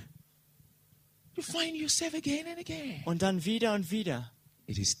 Entschuldigung. You find yourself again and again. Und dann wieder und wieder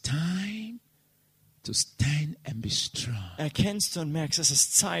It is time to stand and be strong. erkennst du und merkst, es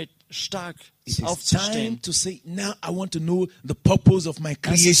ist Zeit, stark It is time aufzustehen. to say, now I want to know the purpose of my Es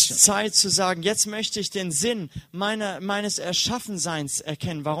creation. ist Zeit zu sagen, jetzt möchte ich den Sinn meines Erschaffenseins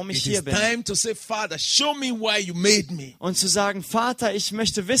erkennen, warum ich It hier is bin. time to say, Father, show me why you made me. Und zu sagen, Vater, ich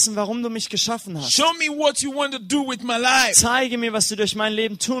möchte wissen, warum du mich geschaffen hast. Show me what you want to do with my life. Zeige mir, was du durch mein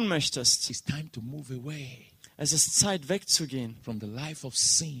Leben tun möchtest. It's time to move away Es ist Zeit, wegzugehen from the life of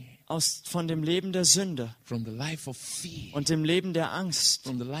sin, von dem Leben der Sünde from the life of fear, und dem Leben der Angst,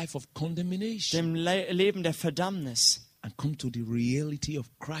 from the life of condemnation, dem Leben der Verdammnis and come to the reality of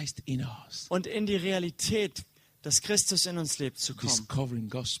Christ in us, und in die Realität, dass Christus in uns lebt, zu kommen discovering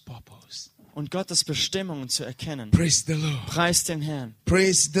God's purpose. und Gottes Bestimmungen zu erkennen. Praise the Lord. Preis den Herrn,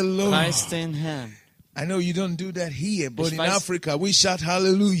 Praise the Lord. preis den Herrn. I know you don't do that here, but Ich in weiß- Africa we shout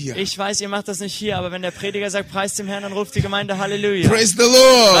hallelujah. Ich weiß, ihr macht das nicht hier, aber wenn der Prediger sagt, preis dem Herrn, dann ruft die Gemeinde Halleluja. Praise the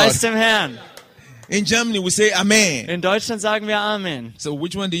Lord. Preis dem Herrn. In Germany we say amen. In Deutschland sagen wir Amen. So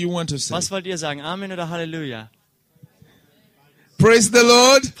which one do you want to say? Was wollt ihr sagen? Amen oder Halleluja? Praise the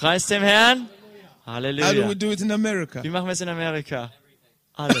Lord. Preis dem Herrn. How do we Halleluja. do it in America? Wie machen wir es in Amerika?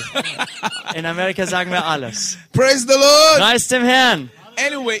 Alles. In Amerika sagen wir alles. Praise the Lord. Preis dem Herrn.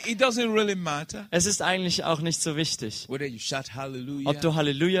 Anyway, it doesn't really matter Es ist eigentlich auch nicht so wichtig, whether you shout hallelujah, ob du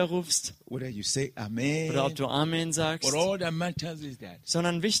Halleluja rufst whether you say amen, oder ob du Amen sagst, but all that matters is that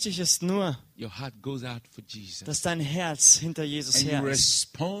sondern wichtig ist nur, your heart goes out for Jesus dass dein Herz hinter Jesus and you her ist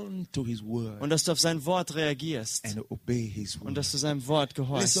respond to His word und dass du auf sein Wort reagierst and obey His und word. dass du seinem Wort Let's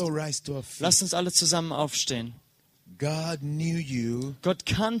gehorchst. all rise to our feet. Lass uns alle zusammen aufstehen. God knew you Gott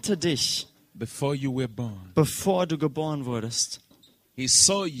kannte dich, before you were born. bevor du geboren wurdest. He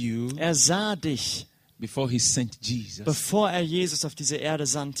saw you Er sah dich, before He sent Jesus. bevor er Jesus auf diese Erde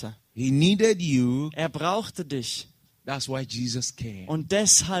sandte. He needed you. Er brauchte dich That's why Jesus came. und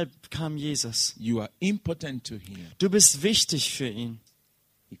deshalb kam Jesus. You are important to Him. Du bist wichtig für ihn.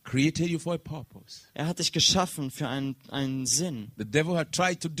 He created you for a purpose. Er hat dich geschaffen für einen Sinn. The devil had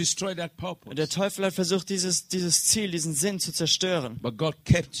tried to destroy that Der purpose, Teufel hat versucht, dieses Ziel, diesen Sinn zu zerstören. but God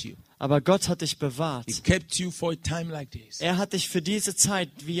kept you. Aber Gott hat dich He bewahrt. kept you for a time like this, Er hat dich für diese Zeit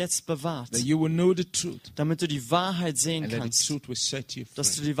wie jetzt bewahrt, that you will know the truth, damit du die Wahrheit sehen and that the kannst, truth will set you free.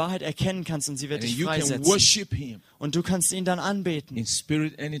 dass du die Wahrheit erkennen kannst und sie wird And dich you can freisetzen. worship Him Und du kannst ihn dann anbeten, in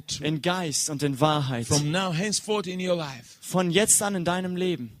spirit and in truth. in Geist und in Wahrheit. From now henceforth in your life, Von jetzt an in deinem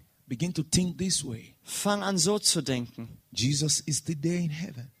Leben, begin to think this way. fang an so zu denken. Jesus is today in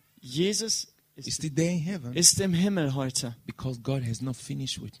heaven. Jesus Is today in heaven ist im Himmel heute. because God has not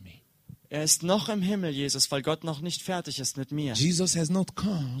finished with me. Er ist noch im Himmel, Jesus, weil Gott noch nicht fertig ist mit mir. Jesus has not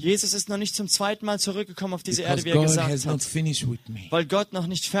come Jesus ist noch nicht zum zweiten Mal zurückgekommen auf diese because Erde, wie er God gesagt has not hat, finished with me. weil Gott noch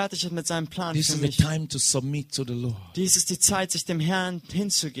nicht fertig ist mit seinem Plan This für is the mich. time to submit to the Lord Dies ist die Zeit, sich dem Herrn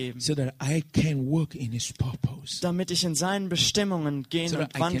hinzugeben, so that I can work in His purpose, damit ich in seinen Bestimmungen gehen so that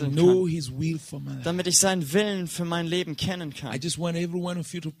und I can wandeln know kann, His will for my life. damit ich seinen Willen für mein Leben kennen I kann. just want every one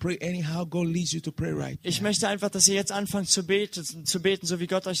of you to pray anyhow God leads you to pray right Ich now. möchte einfach, dass ihr jetzt anfangt zu beten, so wie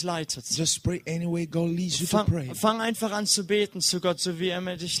Gott euch leitet. Just pray any way God leads you to pray. Fang einfach an zu beten zu Gott, so wie er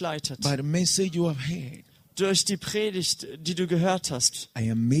mit dich leitet. By the message you have heard, Durch die Predigt, die du gehört hast.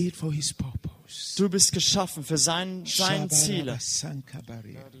 I am made for His purpose. Du bist geschaffen für seine Ziele.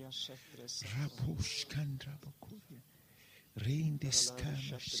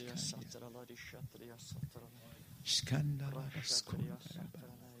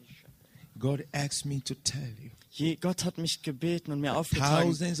 God asked me to tell you, Gott hat mich gebeten und mir aufgetragen,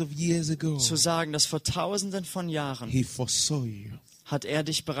 thousands of years ago, zu sagen, dass vor Tausenden von Jahren He foresaw you. hat er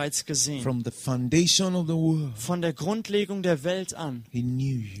dich bereits gesehen. From the foundation of the world, Von der Grundlegung der Welt an He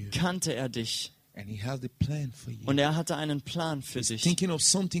knew you. kannte er dich. And He had a plan for you. Und er hatte einen Plan für He's dich. thinking of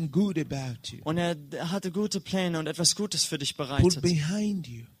something good about you. Und er hatte gute Pläne und etwas Gutes für dich Put bereitet. behind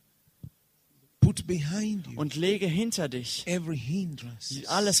you. Put behind you Und lege hinter dich every hindrance,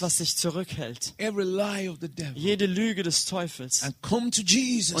 alles, was dich zurückhält. every lie of the devil, Jede Lüge des Teufels. and come to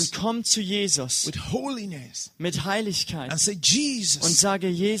Jesus Und komm zu Jesus with holiness mit Heiligkeit and say, und Jesus, sage,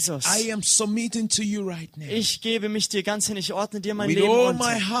 Jesus, I am submitting to you right now. ich gebe mich dir ganz hin, ich ordne dir mein With Leben all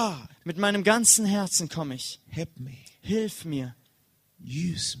my unter. heart, Mit meinem ganzen Herzen komme ich. help me, Hilf mir,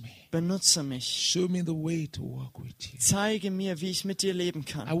 use me, benutze mich, show me the way to walk with you. zeige mir, wie ich mit dir leben I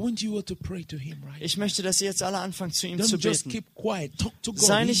kann. want you all to pray to Him right Ich möchte, dass ihr jetzt alle anfangt, zu ihm now. zu Don't just beten. keep quiet. Talk to God.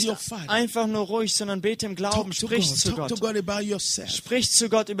 Sei He's nicht your Father. einfach nur ruhig, sondern bete im Glauben. Talk to Sprich God. zu Talk to Gott. God about yourself. Sprich zu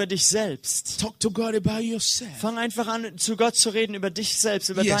Gott über dich selbst. Talk to God about yourself. Fang einfach an, zu Gott zu reden über dich selbst,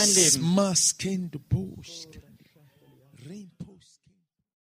 über dein Yes, Leben. mask in the bush.